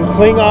speak in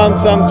Klingon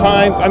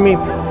sometimes. I mean,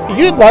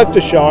 you'd love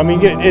the show. I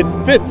mean, it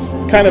fits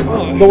kind of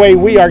the way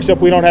we are,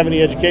 except we don't have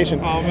any education.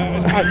 Oh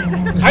man,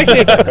 I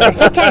say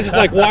sometimes it's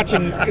like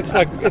watching.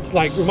 It's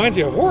like reminds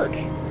you of work.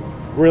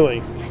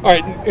 Really. All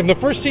right, in the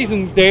first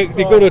season, they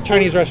go to a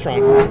Chinese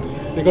restaurant.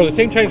 They go to the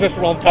same Chinese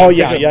restaurant all the time. Oh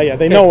yeah.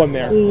 They know him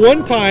there.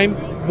 One time,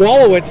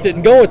 Wallowitz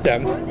didn't go with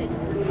them,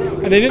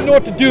 and they didn't know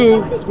what to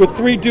do with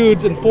 3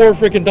 dudes and 4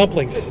 freaking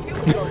dumplings.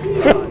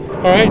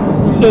 All right,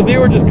 so they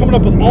were just coming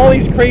up with all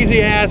these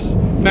crazy ass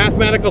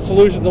mathematical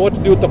solutions on what to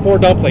do with the 4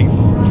 dumplings.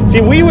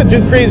 See, we would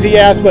do crazy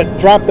ass, but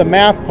drop the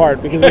math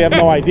part because we have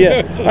no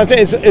idea. I'm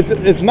saying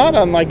it's not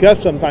unlike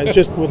us sometimes,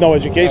 just with no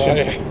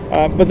education.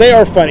 But they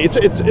are funny.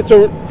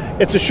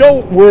 It's a show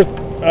worth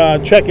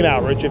checking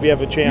out, Rich, if you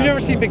have a chance. You never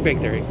seen Big Bang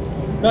Theory?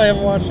 No, I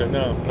haven't watched it.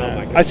 No.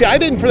 I see. I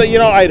didn't for that.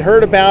 I'd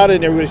heard about it,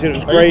 and everybody said it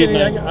was Are you great.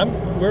 kidding? and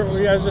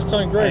I was just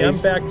telling Greg, I'm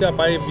Nice. backed up.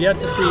 I have yet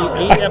to see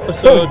 8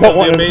 episodes of Don't The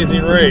wanna-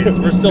 Amazing Race.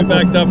 We're still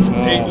backed up for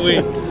 8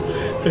 weeks.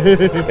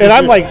 And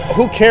I'm like,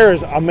 who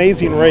cares?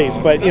 Amazing Race,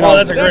 but Oh,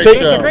 that's a great to,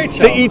 show. It's a great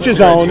show. to each his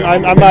Great own. show.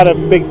 I'm not a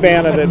big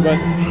fan of it, but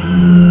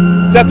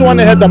is that the one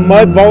that had the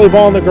mud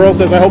volleyball and the girl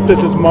says, "I hope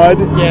this is mud"?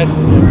 Yes.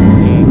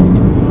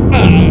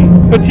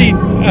 But see,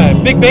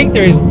 Big Bang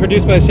Theory is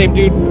produced by the same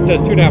dude that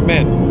does 2.5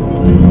 Men.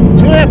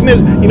 2.5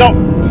 minutes.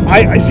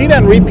 I see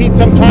that in repeat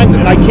sometimes,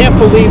 and I can't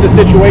believe the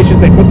situations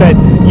they put that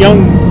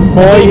young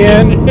boy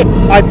in.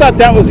 I thought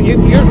that was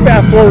you're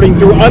fast forwarding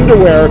through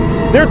underwear.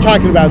 They're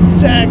talking about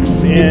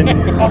sex and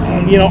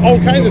all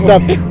kinds of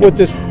stuff with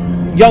this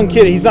young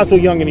kid. He's not so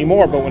young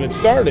anymore, but when it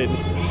started,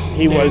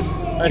 he was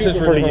I just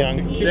pretty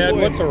remember, young. Dad,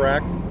 what's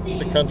Iraq? It's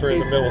a country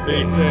in the Middle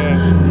East.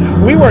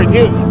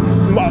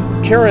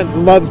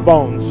 Karen loves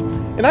Bones,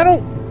 and I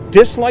don't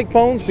dislike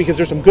Bones because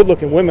there's some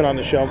good-looking women on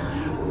the show,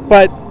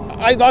 but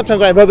a lot of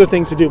times I have other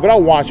things to do, but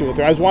I'll watch it with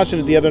her. I was watching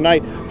it the other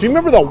night. Do you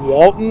remember the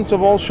Waltons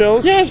of all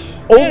shows? Yes.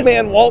 Old yes.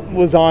 Man Walton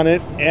was on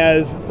it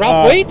as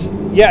Ralph Waite?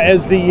 Yeah,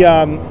 as the.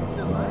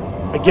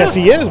 I guess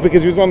he is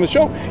because he was on the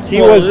show.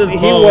 He Well, was. it is He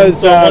Bone, was.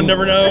 so one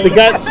never knows. The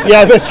guy.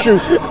 Yeah, that's true.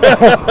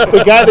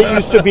 The guy that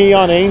used to be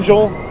on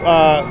Angel.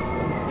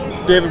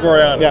 David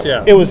Boreanaz,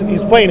 yeah. It was.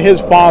 He's playing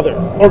his father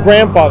or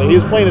grandfather. He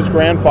was playing his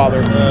grandfather.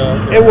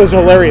 Okay. It was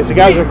hilarious. The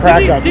guys were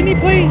crack up. Didn't he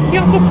play? He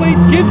also played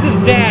Gibbs'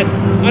 dad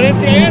on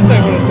NCIS,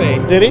 I want to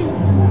say. Did he?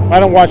 I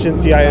don't watch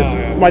NCIS.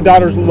 yeah. My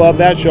daughters love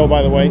that show,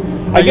 by the way.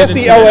 I guess get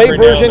the into it LA every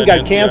now version and got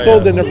then,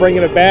 canceled, NCIS. and they're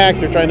bringing it back.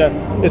 They're trying to.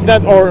 It's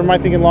not, or am I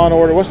thinking Law and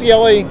Order? What's the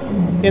LA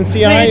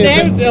NCI? They Is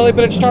have it- LA,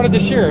 but it started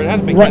this year. It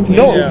hasn't been Right, canceled.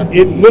 no, yet.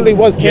 it literally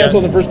was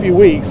canceled Yeah. in the first few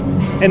weeks,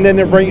 and then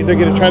they're going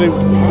to try to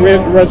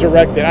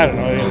resurrect it. I don't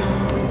know.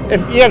 If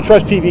you got to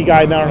trust TV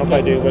Guide, and I don't know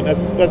if I do, but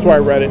that's where I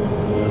read it.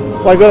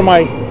 When I go to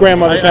my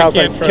grandmother's house,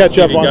 I can't trust catch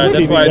up TV on Guide. the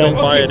That's TV why I don't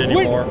Guide. buy it Wait,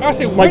 anymore. I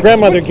say, My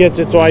grandmother gets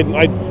it, so I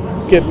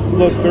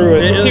look through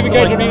it. It- TV It's Guide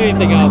like- don't need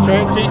anything else,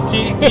 right?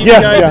 TV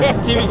Yeah, Guide, yeah.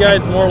 TV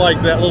Guide's more like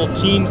that little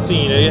teen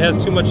scene. It has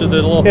too much of the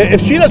little.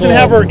 If she doesn't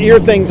little- have her ear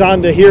things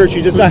on to hear,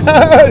 she just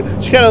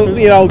she kind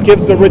of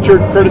gives the Richard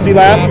courtesy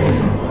laugh.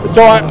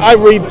 So I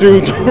read through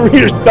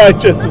Reader's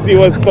Digest to see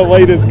what's the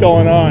latest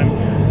going on.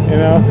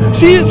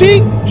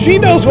 She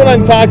knows what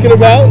I'm talking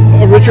about.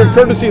 A Richard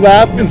courtesy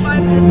laugh. And,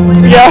 5 minutes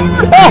later. yeah.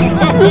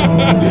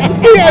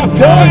 See, I'm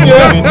telling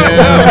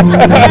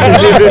you.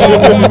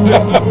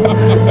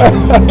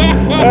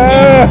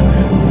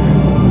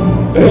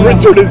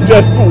 Richard has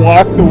just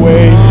walked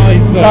away. Oh,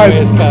 he's so Ah,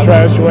 pissed off.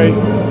 trash away.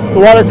 The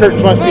water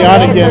curtains must be Oh, on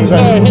water again. curtains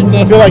are hitting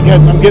I us. feel like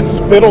I'm getting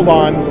spittled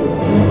on.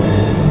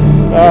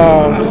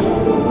 All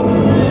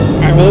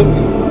right, well,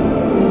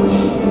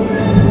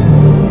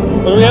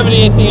 Well, do we have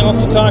anything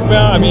else to talk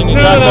about? I mean, you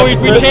talked no, about we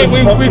the Christmas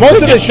can't. party.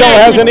 Most of the show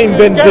hasn't even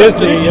been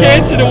Disney. It's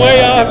dancing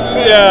away off.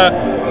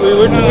 Yeah, we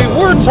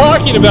were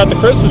talking about the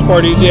Christmas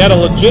parties. You had a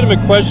legitimate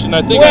question.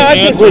 I think Well, I I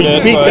think answered we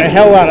it. beat but- the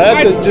hell out of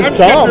us. It's just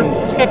dumb.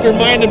 Just got to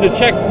remind him to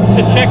check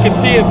and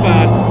see if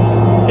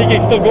he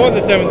can still go in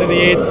the 7th and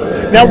the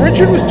 8th. Now,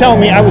 Richard was telling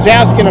me, I was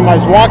asking him, I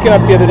was walking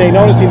up the other day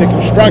noticing the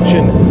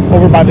construction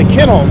over by the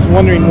kennels,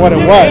 wondering what it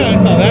Yeah, I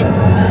was. saw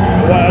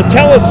that.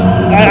 Tell us,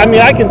 I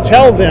mean, I can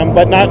tell them,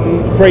 but not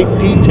in great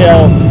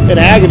detail and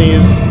agony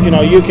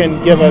as, you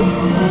can give us.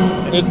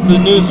 It's the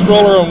new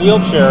stroller and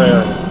wheelchair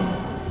area.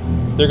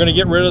 They're going to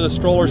get rid of the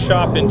stroller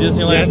shop in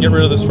Disneyland, Yes. get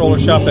rid of the stroller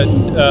shop at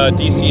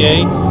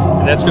DCA,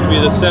 and that's going to be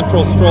the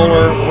central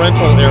stroller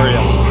rental area.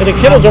 And the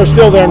kennels are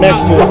still there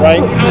next to it, right?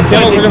 The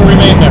kennels are going to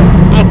remain there.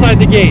 Outside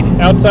the gate.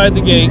 Outside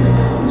the gate,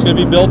 it's going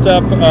to be built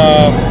up.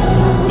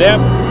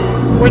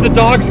 Where the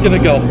dog's going to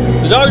go.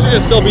 The dogs are going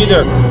to still be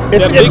there.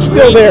 It's That big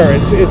still green- there.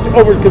 It's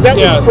over, because that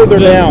was further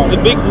down. The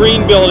big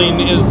green building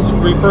is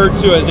referred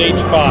to as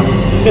H5.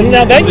 And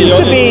now that It's used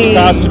to the be.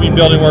 Costume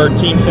building where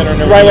Team Center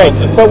and Right, everything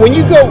right. else is. But when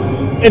you go,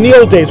 in the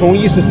old days, when we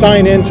used to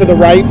sign in to the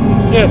right,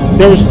 Yes.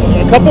 there was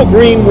a couple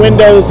green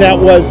windows that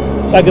was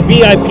like a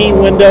VIP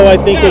window, I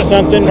think, or Yes.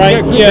 something,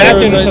 right? Yeah, there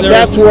that's, was a- there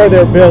that's was- where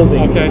they're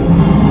building, Okay.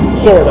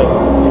 sort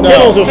of. The No.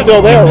 kennels are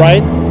still there,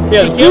 right?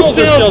 yeah, the Group kennels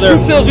are still sales, there.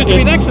 group sales used to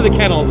be It's- next to the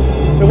kennels.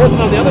 It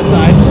wasn't on the other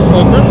side.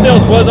 Well, group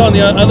sales was on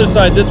the other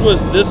side.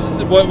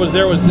 What was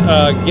there was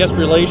guest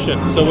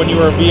relations. So when you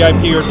were a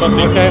VIP or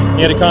something, Okay.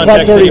 you had to Club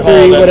contact City Hall.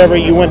 33, That's- whatever,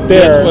 you went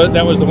there.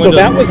 that was the So window.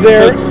 that was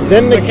there, it's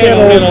then the the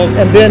kennels,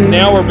 and then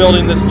now we're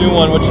building this new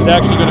one, which is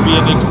actually going to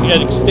be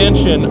an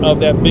extension of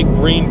that big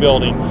green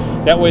building.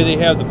 That way they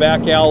have the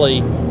back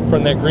alley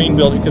from that green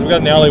building, because we've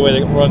got an alleyway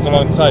that runs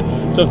along the side.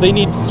 So if they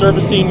need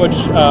servicing, which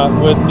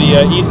with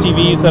the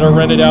ECVs that are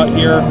rented out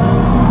here,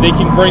 they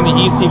can bring the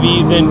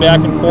ECVs in back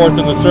and forth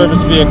and the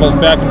service vehicles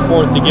back and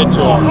forth to get to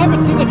I them.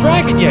 haven't seen the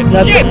dragon yet.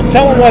 now Shit!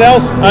 tell them what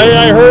else.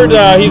 I heard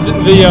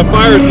the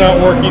fire's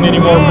not working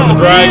anymore from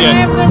the Man, I dragon.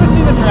 have never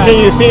seen the Can dragon.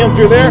 you see him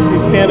through there? If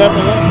you stand up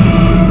and look.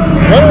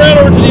 Run around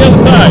over to the other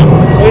side.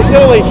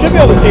 Well, he should be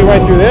able to see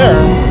right through there.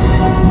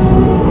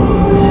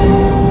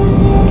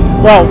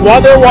 Well, while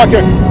they're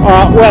walking,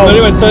 But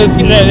anyway, so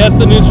that's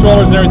the new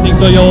strollers and everything.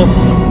 So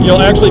you'll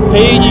actually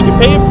pay. You can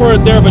pay for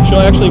it there, but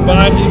you'll actually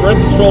rent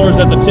the strollers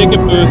at the ticket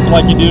booth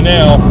like you do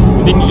now.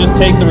 And then you just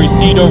take the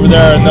receipt over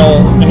there, and they'll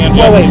hand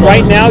you. well, out the wait,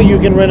 right strollers. now you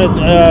can rent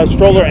a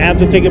stroller at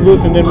the ticket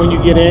booth, and then when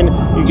you get in,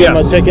 you give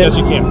them a ticket. Yes,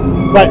 you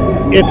can. But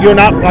if you're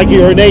not, like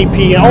you're an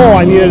AP,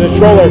 I needed a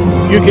stroller,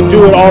 you can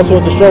do it also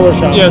at the stroller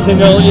shop. Yes,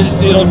 and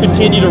it'll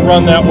continue to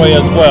run that way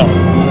as well.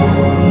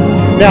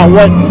 Now,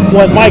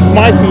 what Mike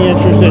might be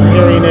interested in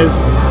hearing is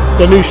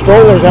the new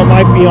strollers that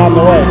might be on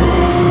the way.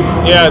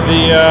 Yeah,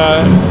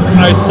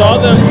 I saw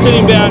them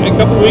sitting back a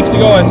couple weeks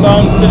ago. I saw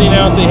them sitting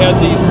out. They had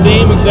the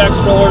same exact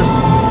strollers.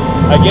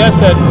 I guess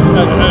that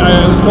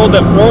I was told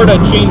that Florida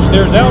changed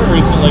theirs out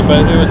recently,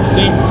 but it was the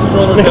same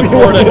strollers that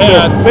Florida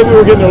had. Maybe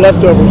we're getting their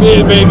leftovers.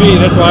 Yeah,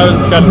 maybe. That's what I was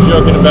kind of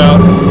joking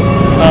about.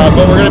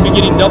 But we're going to be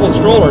getting double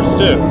strollers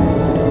too.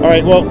 All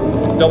right, well,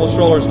 Double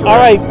strollers. To all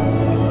right,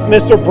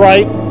 Mr.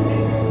 Bright.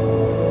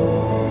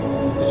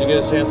 Did you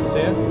get a chance to see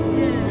it?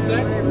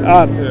 Yeah,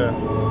 Uh, whatever.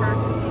 Yeah.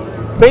 Sparks.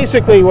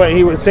 basically what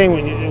he was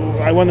saying,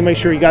 I wanted to make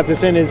sure he got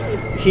this in, is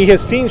he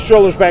has seen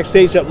strollers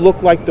backstage that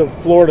look like the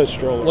Florida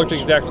strollers. Looked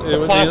exactly.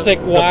 Plastic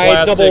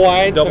wide, double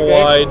wides, double okay.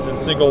 wides, and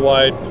single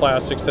wide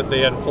plastics that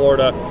they had in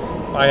Florida.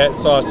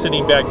 Saw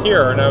sitting back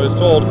here, and I was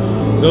told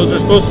those are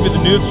supposed to be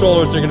the new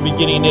strollers they're going to be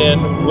getting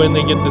in when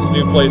they get this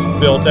new place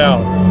built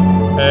out.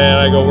 And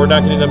I go, we're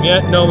not getting them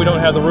yet. No, we don't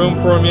have the room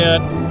for them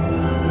yet.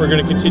 We're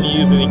going to continue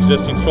using the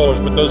existing strollers,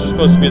 but those are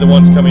supposed to be the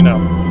ones coming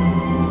up.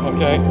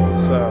 Okay.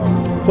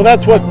 So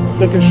that's what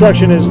the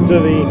construction is to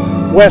the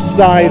west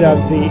side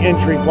of the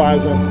entry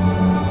plaza.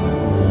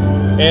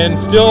 And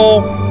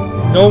still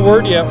no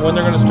word yet when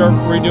they're going to start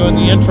redoing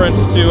the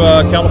entrance to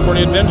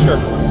California Adventure.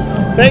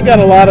 They got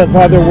a lot of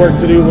other work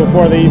to do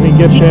before they even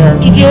get there.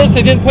 Did you notice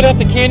they didn't put out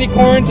the candy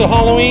corns at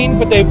Halloween,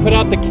 but they put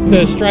out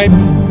the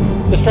stripes,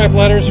 the striped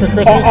letters for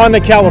Christmas? On the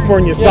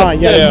California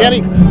sign, yeah.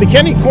 The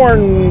candy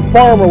corn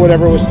farm or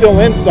whatever was still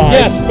inside.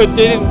 Yes, but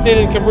they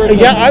didn't convert.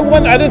 Yeah,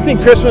 I didn't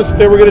think Christmas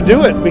they were going to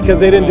do it because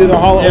they didn't do the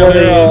holiday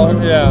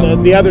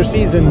the other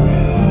season.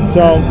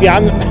 So yeah,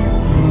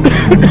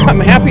 I'm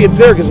happy it's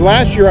there because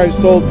last year I was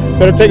told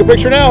better take a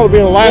picture now. It'll be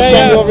the last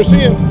time you'll ever see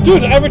it.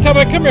 Dude, every time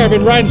I come here, I've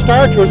been riding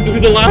Star Tours. It's gonna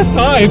be the last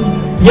time.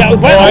 Yeah,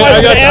 but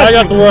I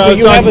got the word. Do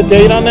you have a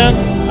date on that?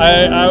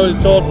 I was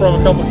told from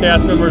a couple of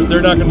cast members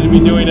they're not going to be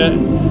doing it.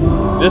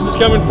 This is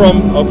coming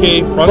from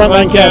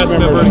frontline cast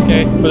members,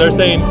 okay, but they're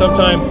saying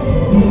sometime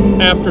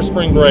after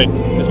spring break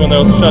is when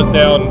they'll shut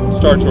down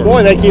Star Tours.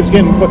 Boy, that keeps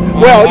getting put.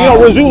 Well,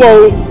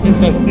 Rizzullo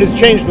has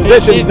changed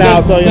positions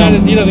now, so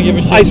he doesn't give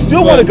a shit. I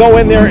still want to go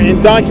in there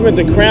and document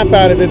the crap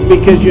out of it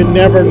because you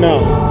never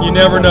know. You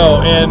never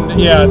know, and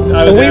yeah,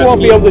 we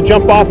won't be able to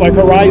jump off like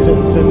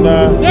Horizons and.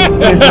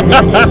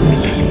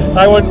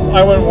 I went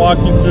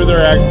walking through there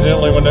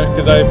accidentally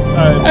because I.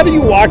 How do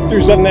you walk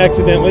through something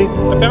accidentally?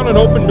 I found an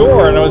open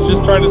door and I was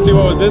just trying to see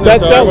what was in there.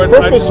 That sounds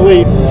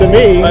purposely to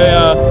me.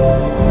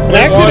 An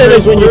accident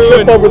is when you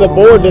trip over the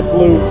board that's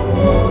loose.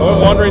 I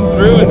went wandering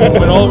through and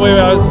went all the way.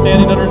 I was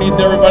standing underneath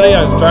everybody.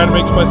 I was trying to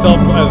make myself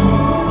as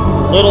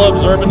little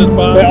observant as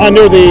possible.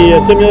 Under the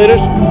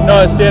simulators? No,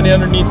 I was standing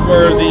underneath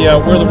where the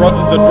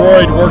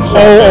droid workshop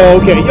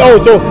is. Okay.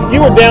 Oh, so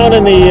you were down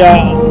in the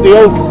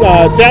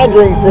old sound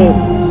room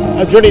for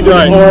a journey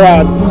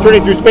to, journey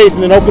through space,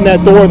 and then open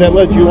that door that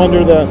led you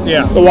under the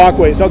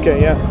walkways. Okay,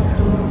 yeah.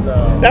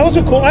 So that was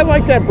I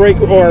like that break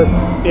or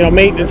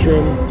maintenance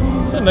room.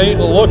 It's a neat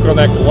look on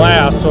that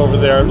glass over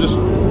there. Just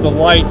the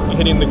light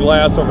hitting the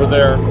glass over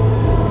there.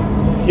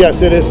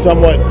 Yes, it is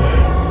somewhat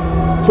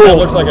cool. It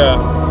looks like a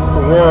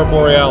Aurora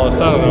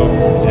Borealis. I don't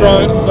know.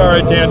 Strong.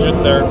 Sorry,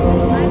 tangent there.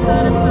 I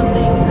thought of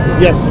something.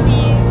 Yes.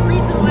 The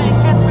reason why a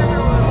cast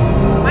member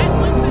might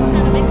want to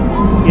attend a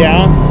mix-in.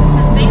 Yeah.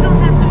 Because they don't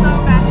have to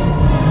go back to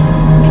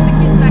take the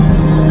kids back to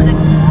school the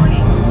next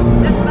morning.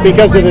 That's what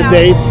because of the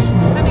dates.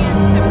 Coming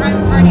into a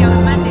private party on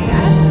a Monday,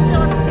 I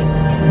still have to take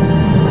the kids to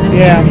school the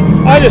next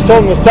morning. I just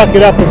told them to suck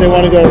it up if they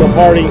want to go to the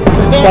party.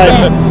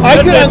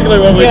 That's basically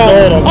what we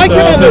told them. I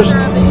can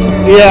understand.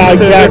 Yeah,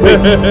 exactly.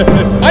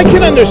 I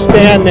can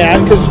understand that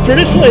because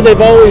traditionally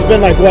they've always been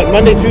like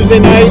Monday, Tuesday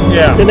night.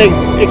 Yeah. Then they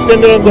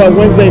extended them to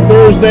Wednesday,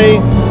 Thursday.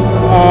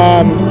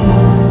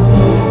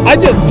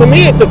 To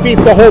me, it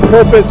defeats the whole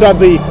purpose of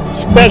the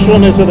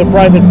specialness of the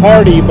private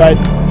party. But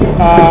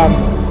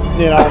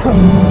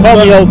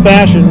call me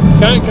old-fashioned.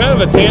 Kind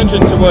of a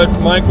tangent to what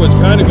Mike was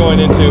kind of going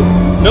into.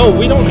 No,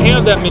 we don't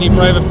have that many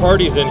private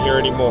parties in here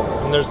anymore,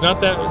 and there's not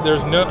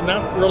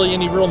really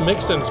any real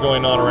mix-ins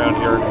going on around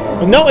here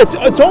anymore. No,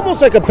 it's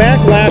almost like a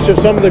backlash of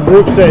some of the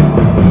groups that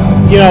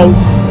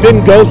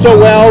didn't go so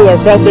well or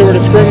felt they were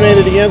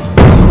discriminated against.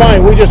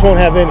 Fine, we just won't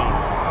have any.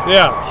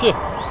 Yeah.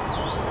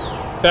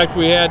 In fact,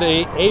 we had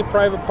a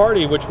private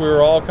party which we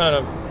were all kind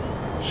of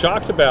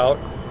shocked about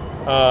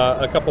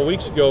a couple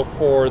weeks ago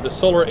for the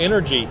Solar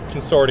Energy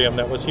Consortium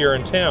that was here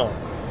in town.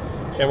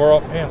 And we're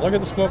all, man, look at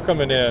the smoke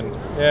coming in.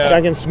 Yeah.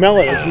 I can smell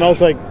it. It smells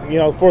like,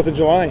 4th of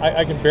July.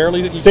 I can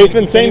barely... Safe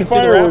and sane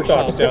fireworks.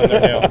 Down there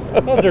now.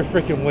 Those are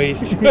freaking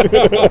waste.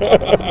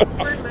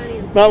 Burn money.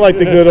 It's not like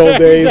the good old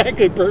days.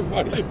 Exactly, burn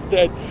money. It's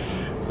dead.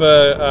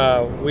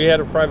 But we had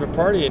a private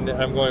party, and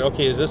I'm going,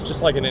 okay, is this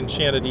just like an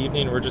enchanted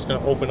evening? We're just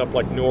going to open up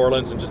like New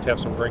Orleans and just have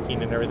some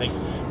drinking and everything.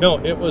 No,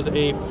 it was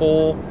a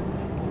full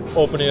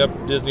opening up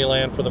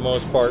Disneyland for the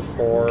most part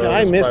for.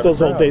 I miss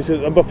those old days.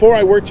 Before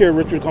I worked here,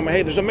 Richard would call me,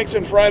 hey, there's a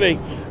mix-in Friday.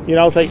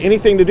 It's like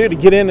anything to do to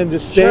get in and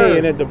just stay.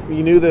 Sure. And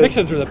you knew the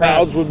mix-ins were the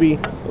crowds best. would be.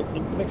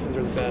 Mix-ins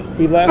are the best.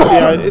 Be less.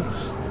 Yeah,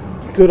 it's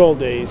good old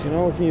days.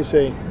 What can you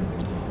say?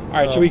 All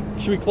right,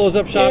 should we close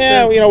up shop?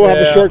 Yeah, then? we'll have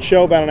a short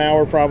show, about an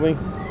hour probably.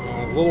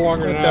 A little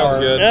longer than an sounds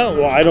hour. good. Yeah,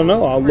 well, I don't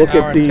know. I'll look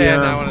at the. 10,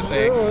 I want to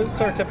say. Oh, it's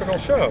our typical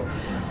show.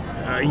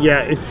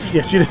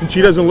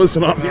 She doesn't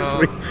listen,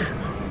 obviously.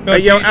 No,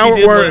 she did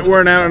listen.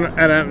 We're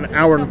at an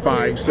hour and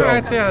 5. So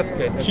that's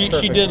good. That's She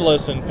perfect. did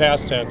listen,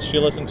 past tense. She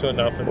listened to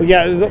enough.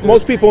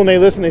 Most people when they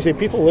listen, they say,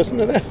 "People listen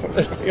to that."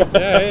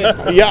 Hey,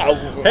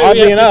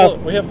 oddly enough,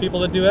 we have people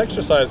that do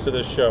exercise to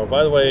this show.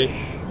 By the way,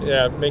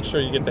 make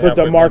sure you get the put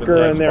the halfway point marker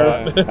at in the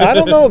there. spot. I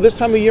don't know. This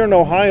time of year in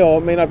Ohio,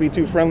 it may not be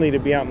too friendly to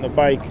be out on the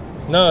bike.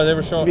 No, they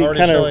were showing, Be already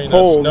kinda showing us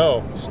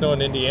cold. snow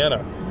in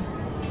Indiana.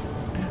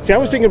 See, I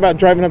was thinking about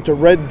driving up to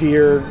Red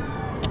Deer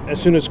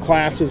as soon as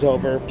class is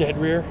over. Dead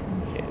rear.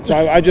 So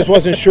I just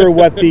wasn't sure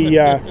what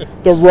the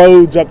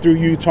roads up through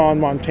Utah and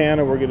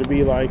Montana were going to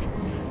be like.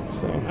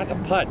 So That's a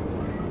putt.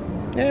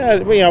 yeah,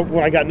 well,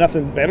 when I got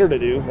nothing better to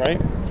do,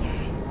 right?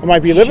 I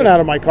might be living out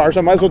of my car, so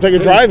I might as well take a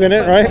drive in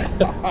it, right?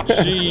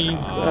 Jeez.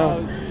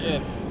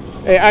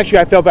 Hey, actually,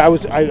 I felt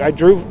bad. I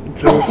drove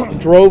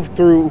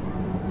through.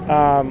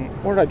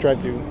 Where did I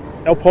drive through?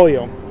 El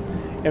Pollo,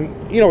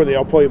 and you know where the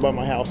El Pollo by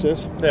my house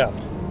is. Yeah.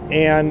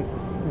 And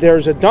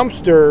there's a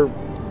dumpster,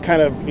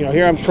 kind of.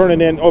 Here I'm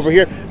turning in over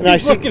here, and I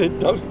He's see. looking at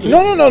dumpsters.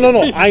 No.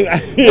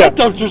 Yeah. That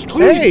dumpster's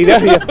clean. Hey,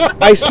 yeah.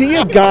 I see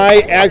a guy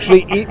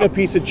actually eating a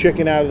piece of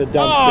chicken out of the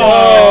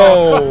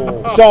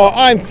dumpster. Oh. So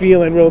I'm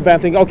feeling real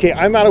bad. Thinking, okay,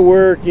 I'm out of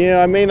work.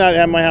 I may not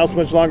have my house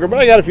much longer, but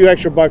I got a few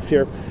extra bucks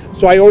here.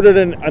 So I ordered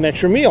an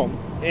extra meal.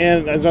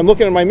 And as I'm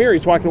looking at my mirror,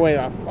 he's walking away.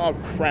 Oh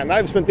crap!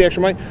 I've spent the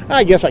extra money.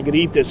 I guess I could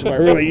eat this if I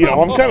really,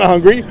 I'm kind of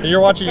hungry. And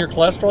you're watching your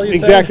cholesterol, you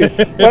Exactly.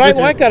 say? But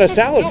I got a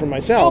salad for El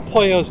myself.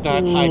 Pollo's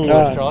not high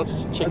cholesterol.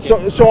 It's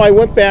chicken. So I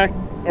went back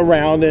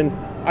around and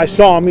I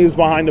saw him. He was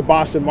behind the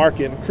Boston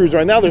Market and cruise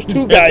right now. There's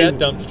two guys.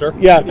 That dumpster.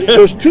 Yeah,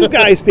 there's two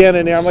guys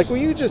standing there. I'm like, "Were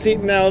you just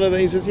eating out of?"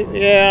 He says,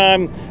 "Yeah,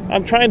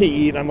 I'm trying to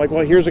eat." I'm like,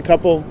 "Well, here's a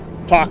couple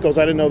tacos.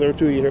 I didn't know there were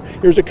two here.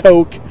 Here's a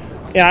Coke."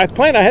 And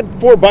I had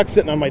 $4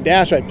 sitting on my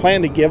dash. I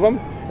planned to give him.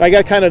 I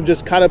got kind of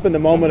just caught up in the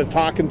moment of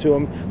talking to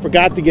him.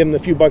 Forgot to give him the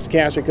few bucks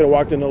cash. I could have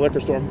walked in the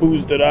liquor store and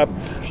boozed it up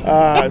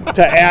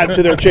to add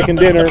to their chicken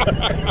dinner.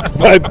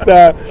 But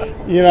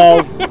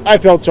I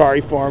felt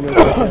sorry for him.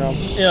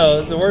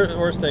 The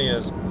worst thing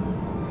is,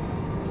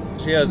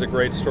 she has a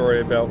great story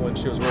about when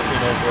she was working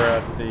over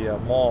at the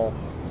mall,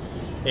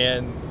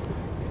 and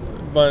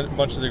a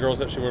bunch of the girls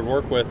that she would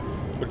work with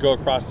would go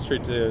across the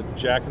street to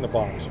Jack in the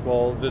Box.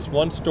 Well, this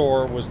one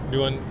store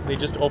they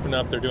just opened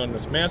up. They're doing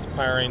this massive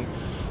hiring.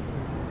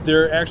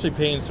 They're actually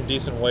paying some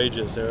decent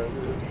wages. They're,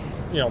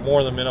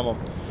 more than minimum.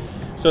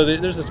 So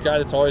there's this guy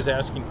that's always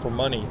asking for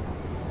money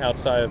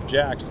outside of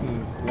Jack's,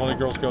 and one of the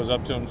girls goes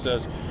up to him and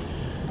says,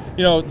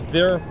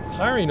 they're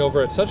hiring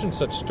over at such and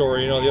such store.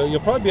 You'll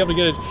probably be able to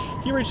get it.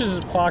 He reaches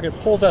his pocket,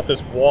 pulls out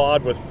this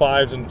wad with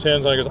 5s and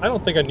 10s, and he goes, "I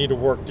don't think I need to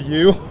work. Do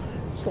you?"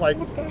 It's like,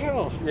 What the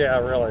hell? yeah,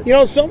 really.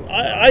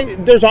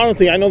 There's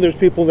honestly, I know there's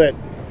people that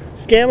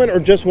scam it or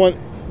just want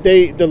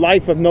the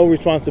life of no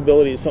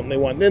responsibility is something they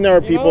want. Then there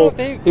are people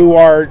who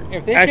are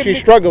actually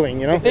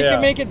struggling. If they Yeah.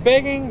 can make it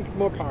begging,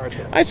 more power to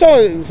them. I saw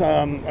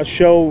a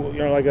show,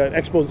 like an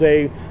expose.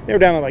 They were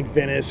down in like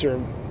Venice or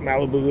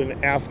Malibu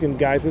and asking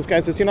guys. This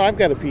guy says, I've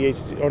got a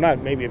PhD, or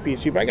not maybe a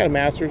PhD, but I got a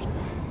master's.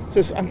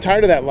 Says, I'm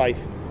tired of that life.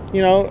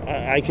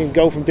 I can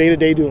go from day to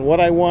day doing what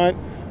I want.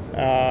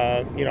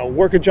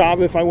 Work a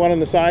job if I want on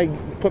the side,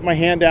 put my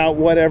hand out,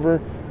 whatever.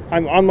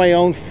 I'm on my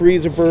own, free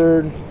as a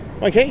bird.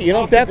 Like, hey,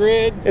 if that's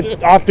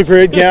grid. off the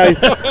grid, yeah.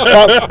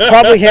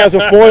 Probably has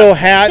a foil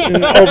hat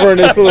and over in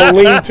his little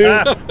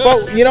lean-to.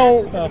 But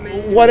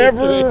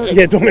whatever.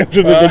 Yeah, don't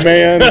answer the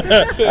demand.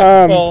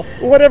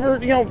 Whatever.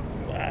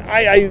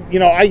 I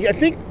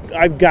think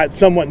I've got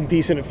somewhat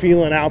decent at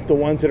feeling out the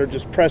ones that are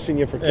just pressing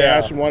you for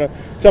cash and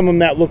some of them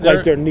that look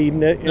like they're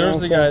needing it. There's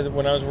the guy that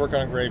when I was working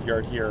on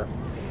Graveyard here,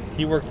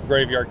 he worked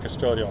graveyard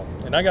custodial,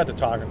 and I got to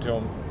talking to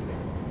him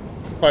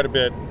quite a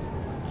bit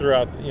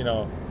throughout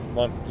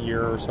month,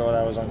 year or so that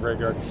I was on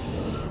Graveyard.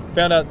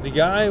 Found out the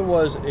guy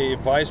was a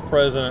vice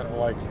president,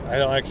 like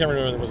I can't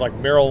remember, it was like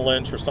Merrill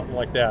Lynch or something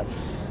like that.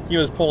 He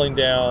was pulling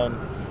down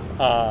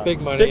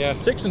big money,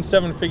 6 and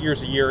 7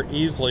 figures a year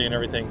easily and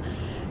everything.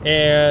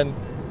 And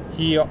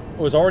he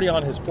was already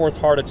on his 4th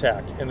heart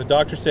attack, and the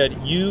doctor said,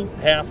 "You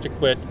have to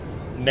quit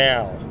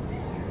now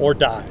or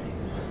die."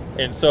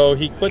 And so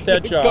he quit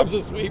that job. Comes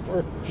a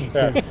sweeper.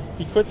 Yeah,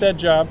 he quit that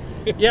job.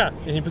 Yeah,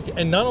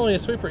 and not only a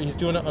sweeper, he's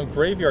doing it on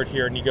Graveyard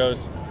here, and he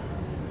goes,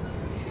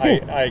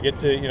 I get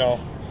to,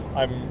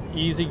 I'm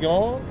easy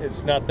going.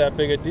 It's not that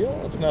big a deal.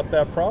 It's not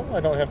that problem. I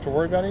don't have to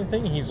worry about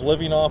anything. He's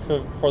living off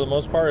of, for the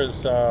most part,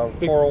 his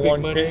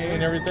 401k money,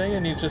 and everything,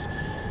 and he's just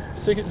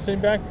sitting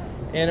back.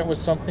 And it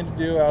was something to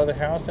do out of the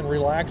house and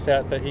relax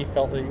that he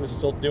felt that he was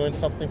still doing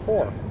something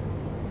for.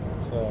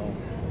 So,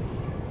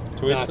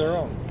 to each their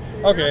own.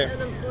 Okay. You're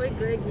not unemployed,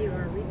 Greg. You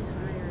are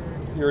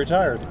retired. You're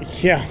retired.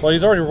 Yeah. Well,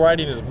 he's already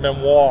writing his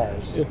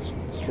memoirs. It's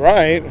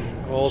right.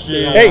 We'll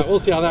see. We'll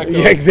see how that goes.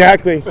 Yeah,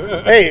 exactly.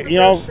 Hey,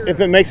 if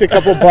it makes a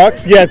couple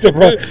bucks, yeah, it's a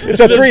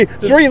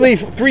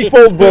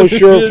three-fold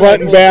brochure,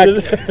 front and back.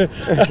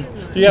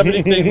 Do you have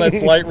anything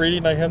that's light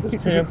reading? I have this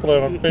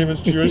pamphlet on famous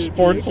Jewish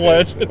sports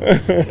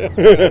legends.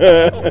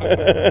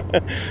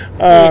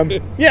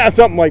 Yeah,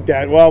 something like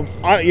that. Well,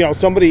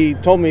 somebody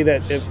told me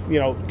that if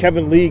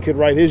Kevin Lee could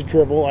write his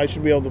drivel, I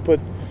should be able to put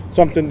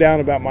something down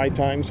about my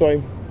time. So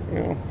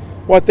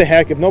what the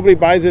heck? If nobody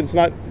buys it, it's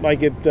not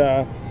like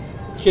it.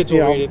 Kids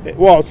will read it.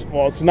 Well,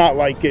 it's not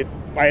like it.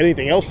 I had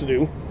anything else to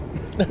do.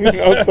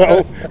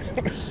 So.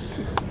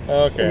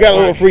 Okay. We've got a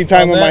little free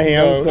time on my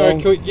hands. So.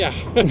 Can we,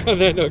 on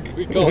that note, can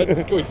we call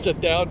it? Can we shut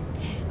down?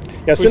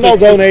 Yeah, send all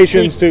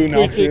donations to.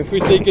 No, Can we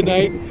say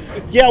goodnight?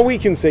 yeah, we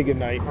can say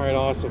goodnight. All right,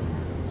 awesome.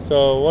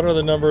 So what are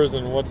the numbers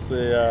and what's the?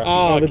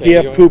 the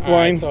DF poop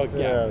line? So,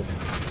 yeah. Yes.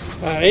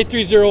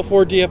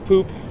 8304 DF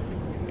poop.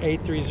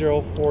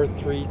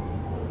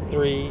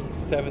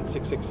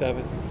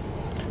 830-433-7667.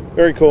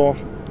 Very cool.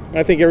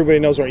 I think everybody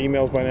knows our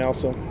emails by now,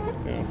 so.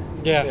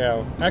 Yeah.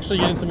 Yeah. Actually,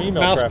 getting some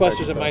email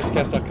Mousebusters traffic, at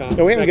micecast.com.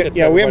 No, we haven't, That gets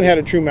we haven't everybody. had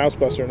a true mouse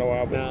buster in a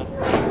while. But No.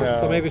 No.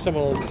 So maybe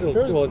someone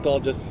will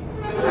indulge us.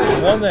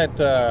 One that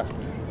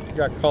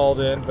got called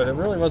in, but it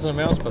really wasn't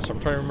a mouse buster. I'm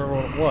trying to remember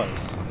what it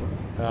was.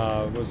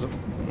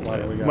 What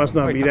do we got? must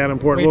not We be ta- that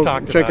important. we We'll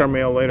talked check about our it.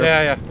 mail later.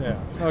 Yeah. Yeah.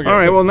 Okay. All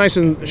right, well, nice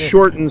and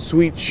short and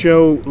sweet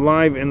show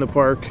live in the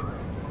park.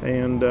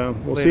 And we'll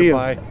Later, see you.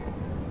 bye.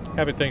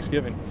 Happy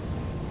Thanksgiving.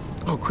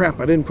 Oh, crap,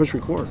 I didn't push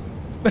record.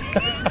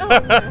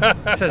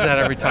 Says that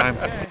every time.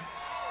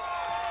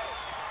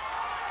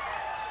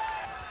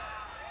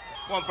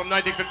 One from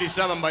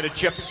 1957 by the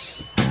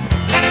Chips.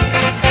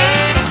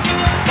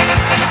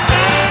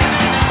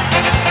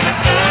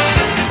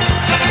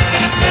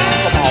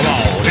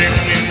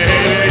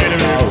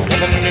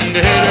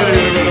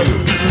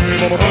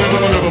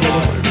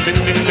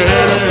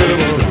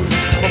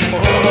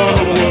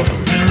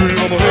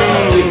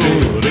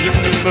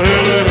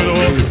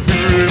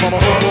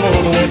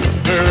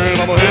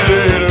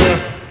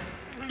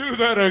 Do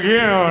that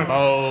again.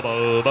 Bow,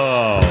 bow,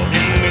 bow.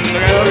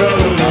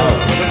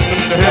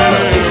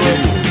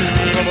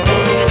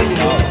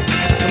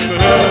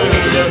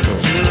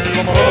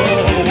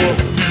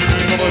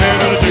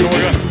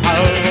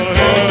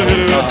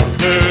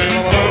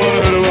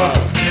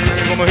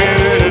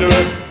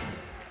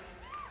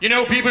 You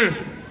know, people,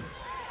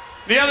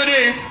 the other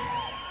day,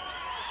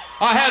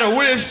 I had a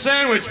Wish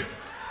sandwich.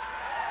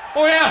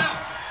 Oh, yeah.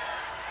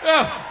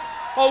 Yeah.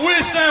 A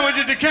Wish sandwich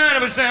is the kind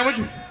of a sandwich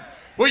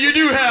where you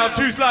do have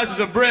 2 slices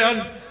of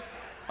bread,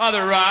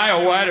 either rye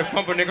or white or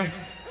pumpernickel,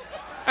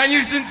 and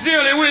you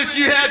sincerely wish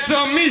you had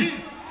some meat.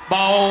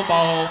 Bow,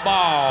 bow,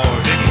 bow.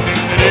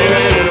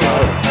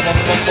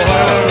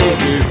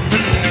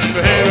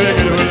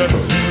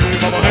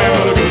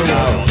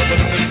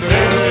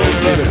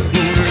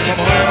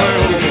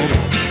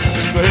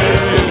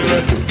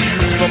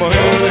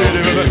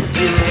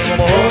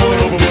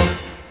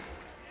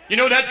 You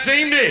know, that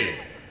same day,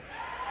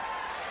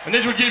 and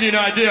this would give you an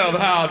idea of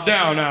how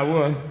down I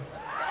was,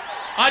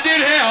 I did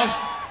have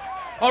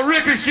a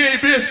Ricochet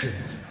biscuit.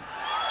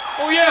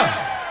 Oh,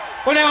 yeah.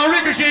 Well, now, a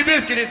Ricochet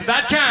biscuit is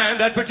that kind,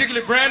 that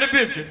particular brand of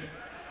biscuit,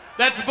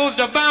 that's supposed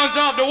to bounce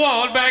off the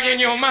wall back in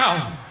your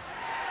mouth.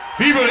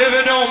 People, if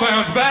it don't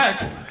bounce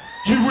back,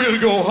 you will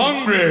go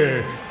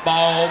hungry.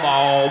 Bow,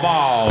 bow,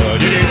 bow.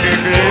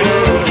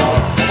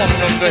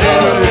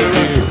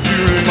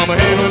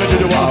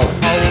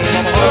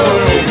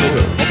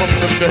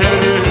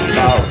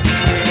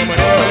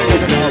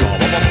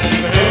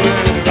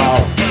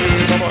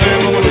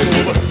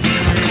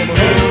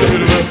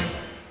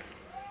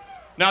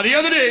 Now, the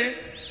other day,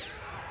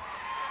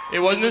 it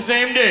wasn't the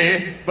same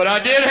day, but I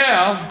did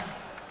have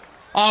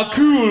a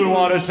cool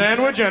water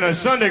sandwich and a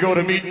Sunday go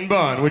to meat and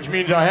bun, which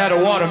means I had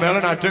a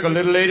watermelon. I took a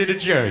little lady to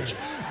church.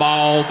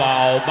 Bow,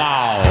 bow,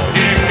 bow.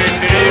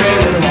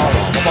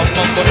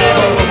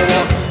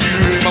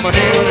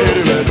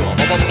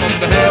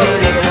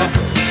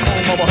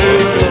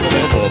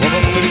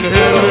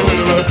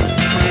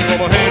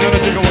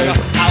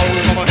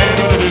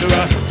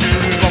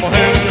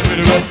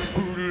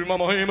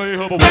 Mama hey may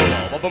have a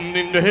walk, bum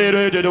in the head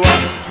did a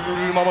walk.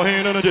 Mama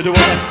hey and did a walk.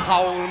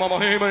 How mama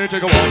hey may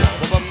take a walk,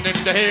 bum in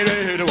the head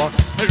did a walk.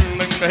 In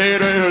the head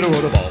did a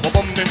walk,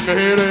 bum in the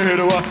head did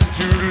a walk.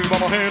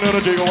 Mama hey and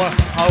take a walk.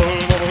 How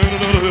mama hey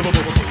and did a walk.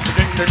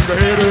 In the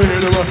head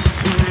did a walk.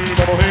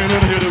 Mama hey and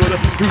did a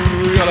walk.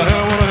 Gotta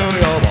have one of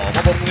the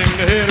bum in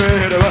the head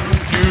did a walk.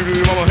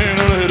 Mama hey and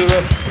did a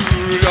walk.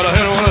 Gotta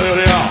have one of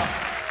the.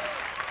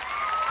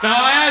 Now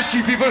I ask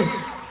you people,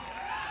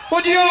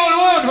 what do you all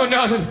want for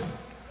nothing?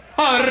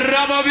 A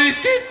rubber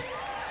biscuit?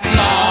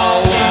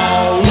 No,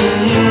 no,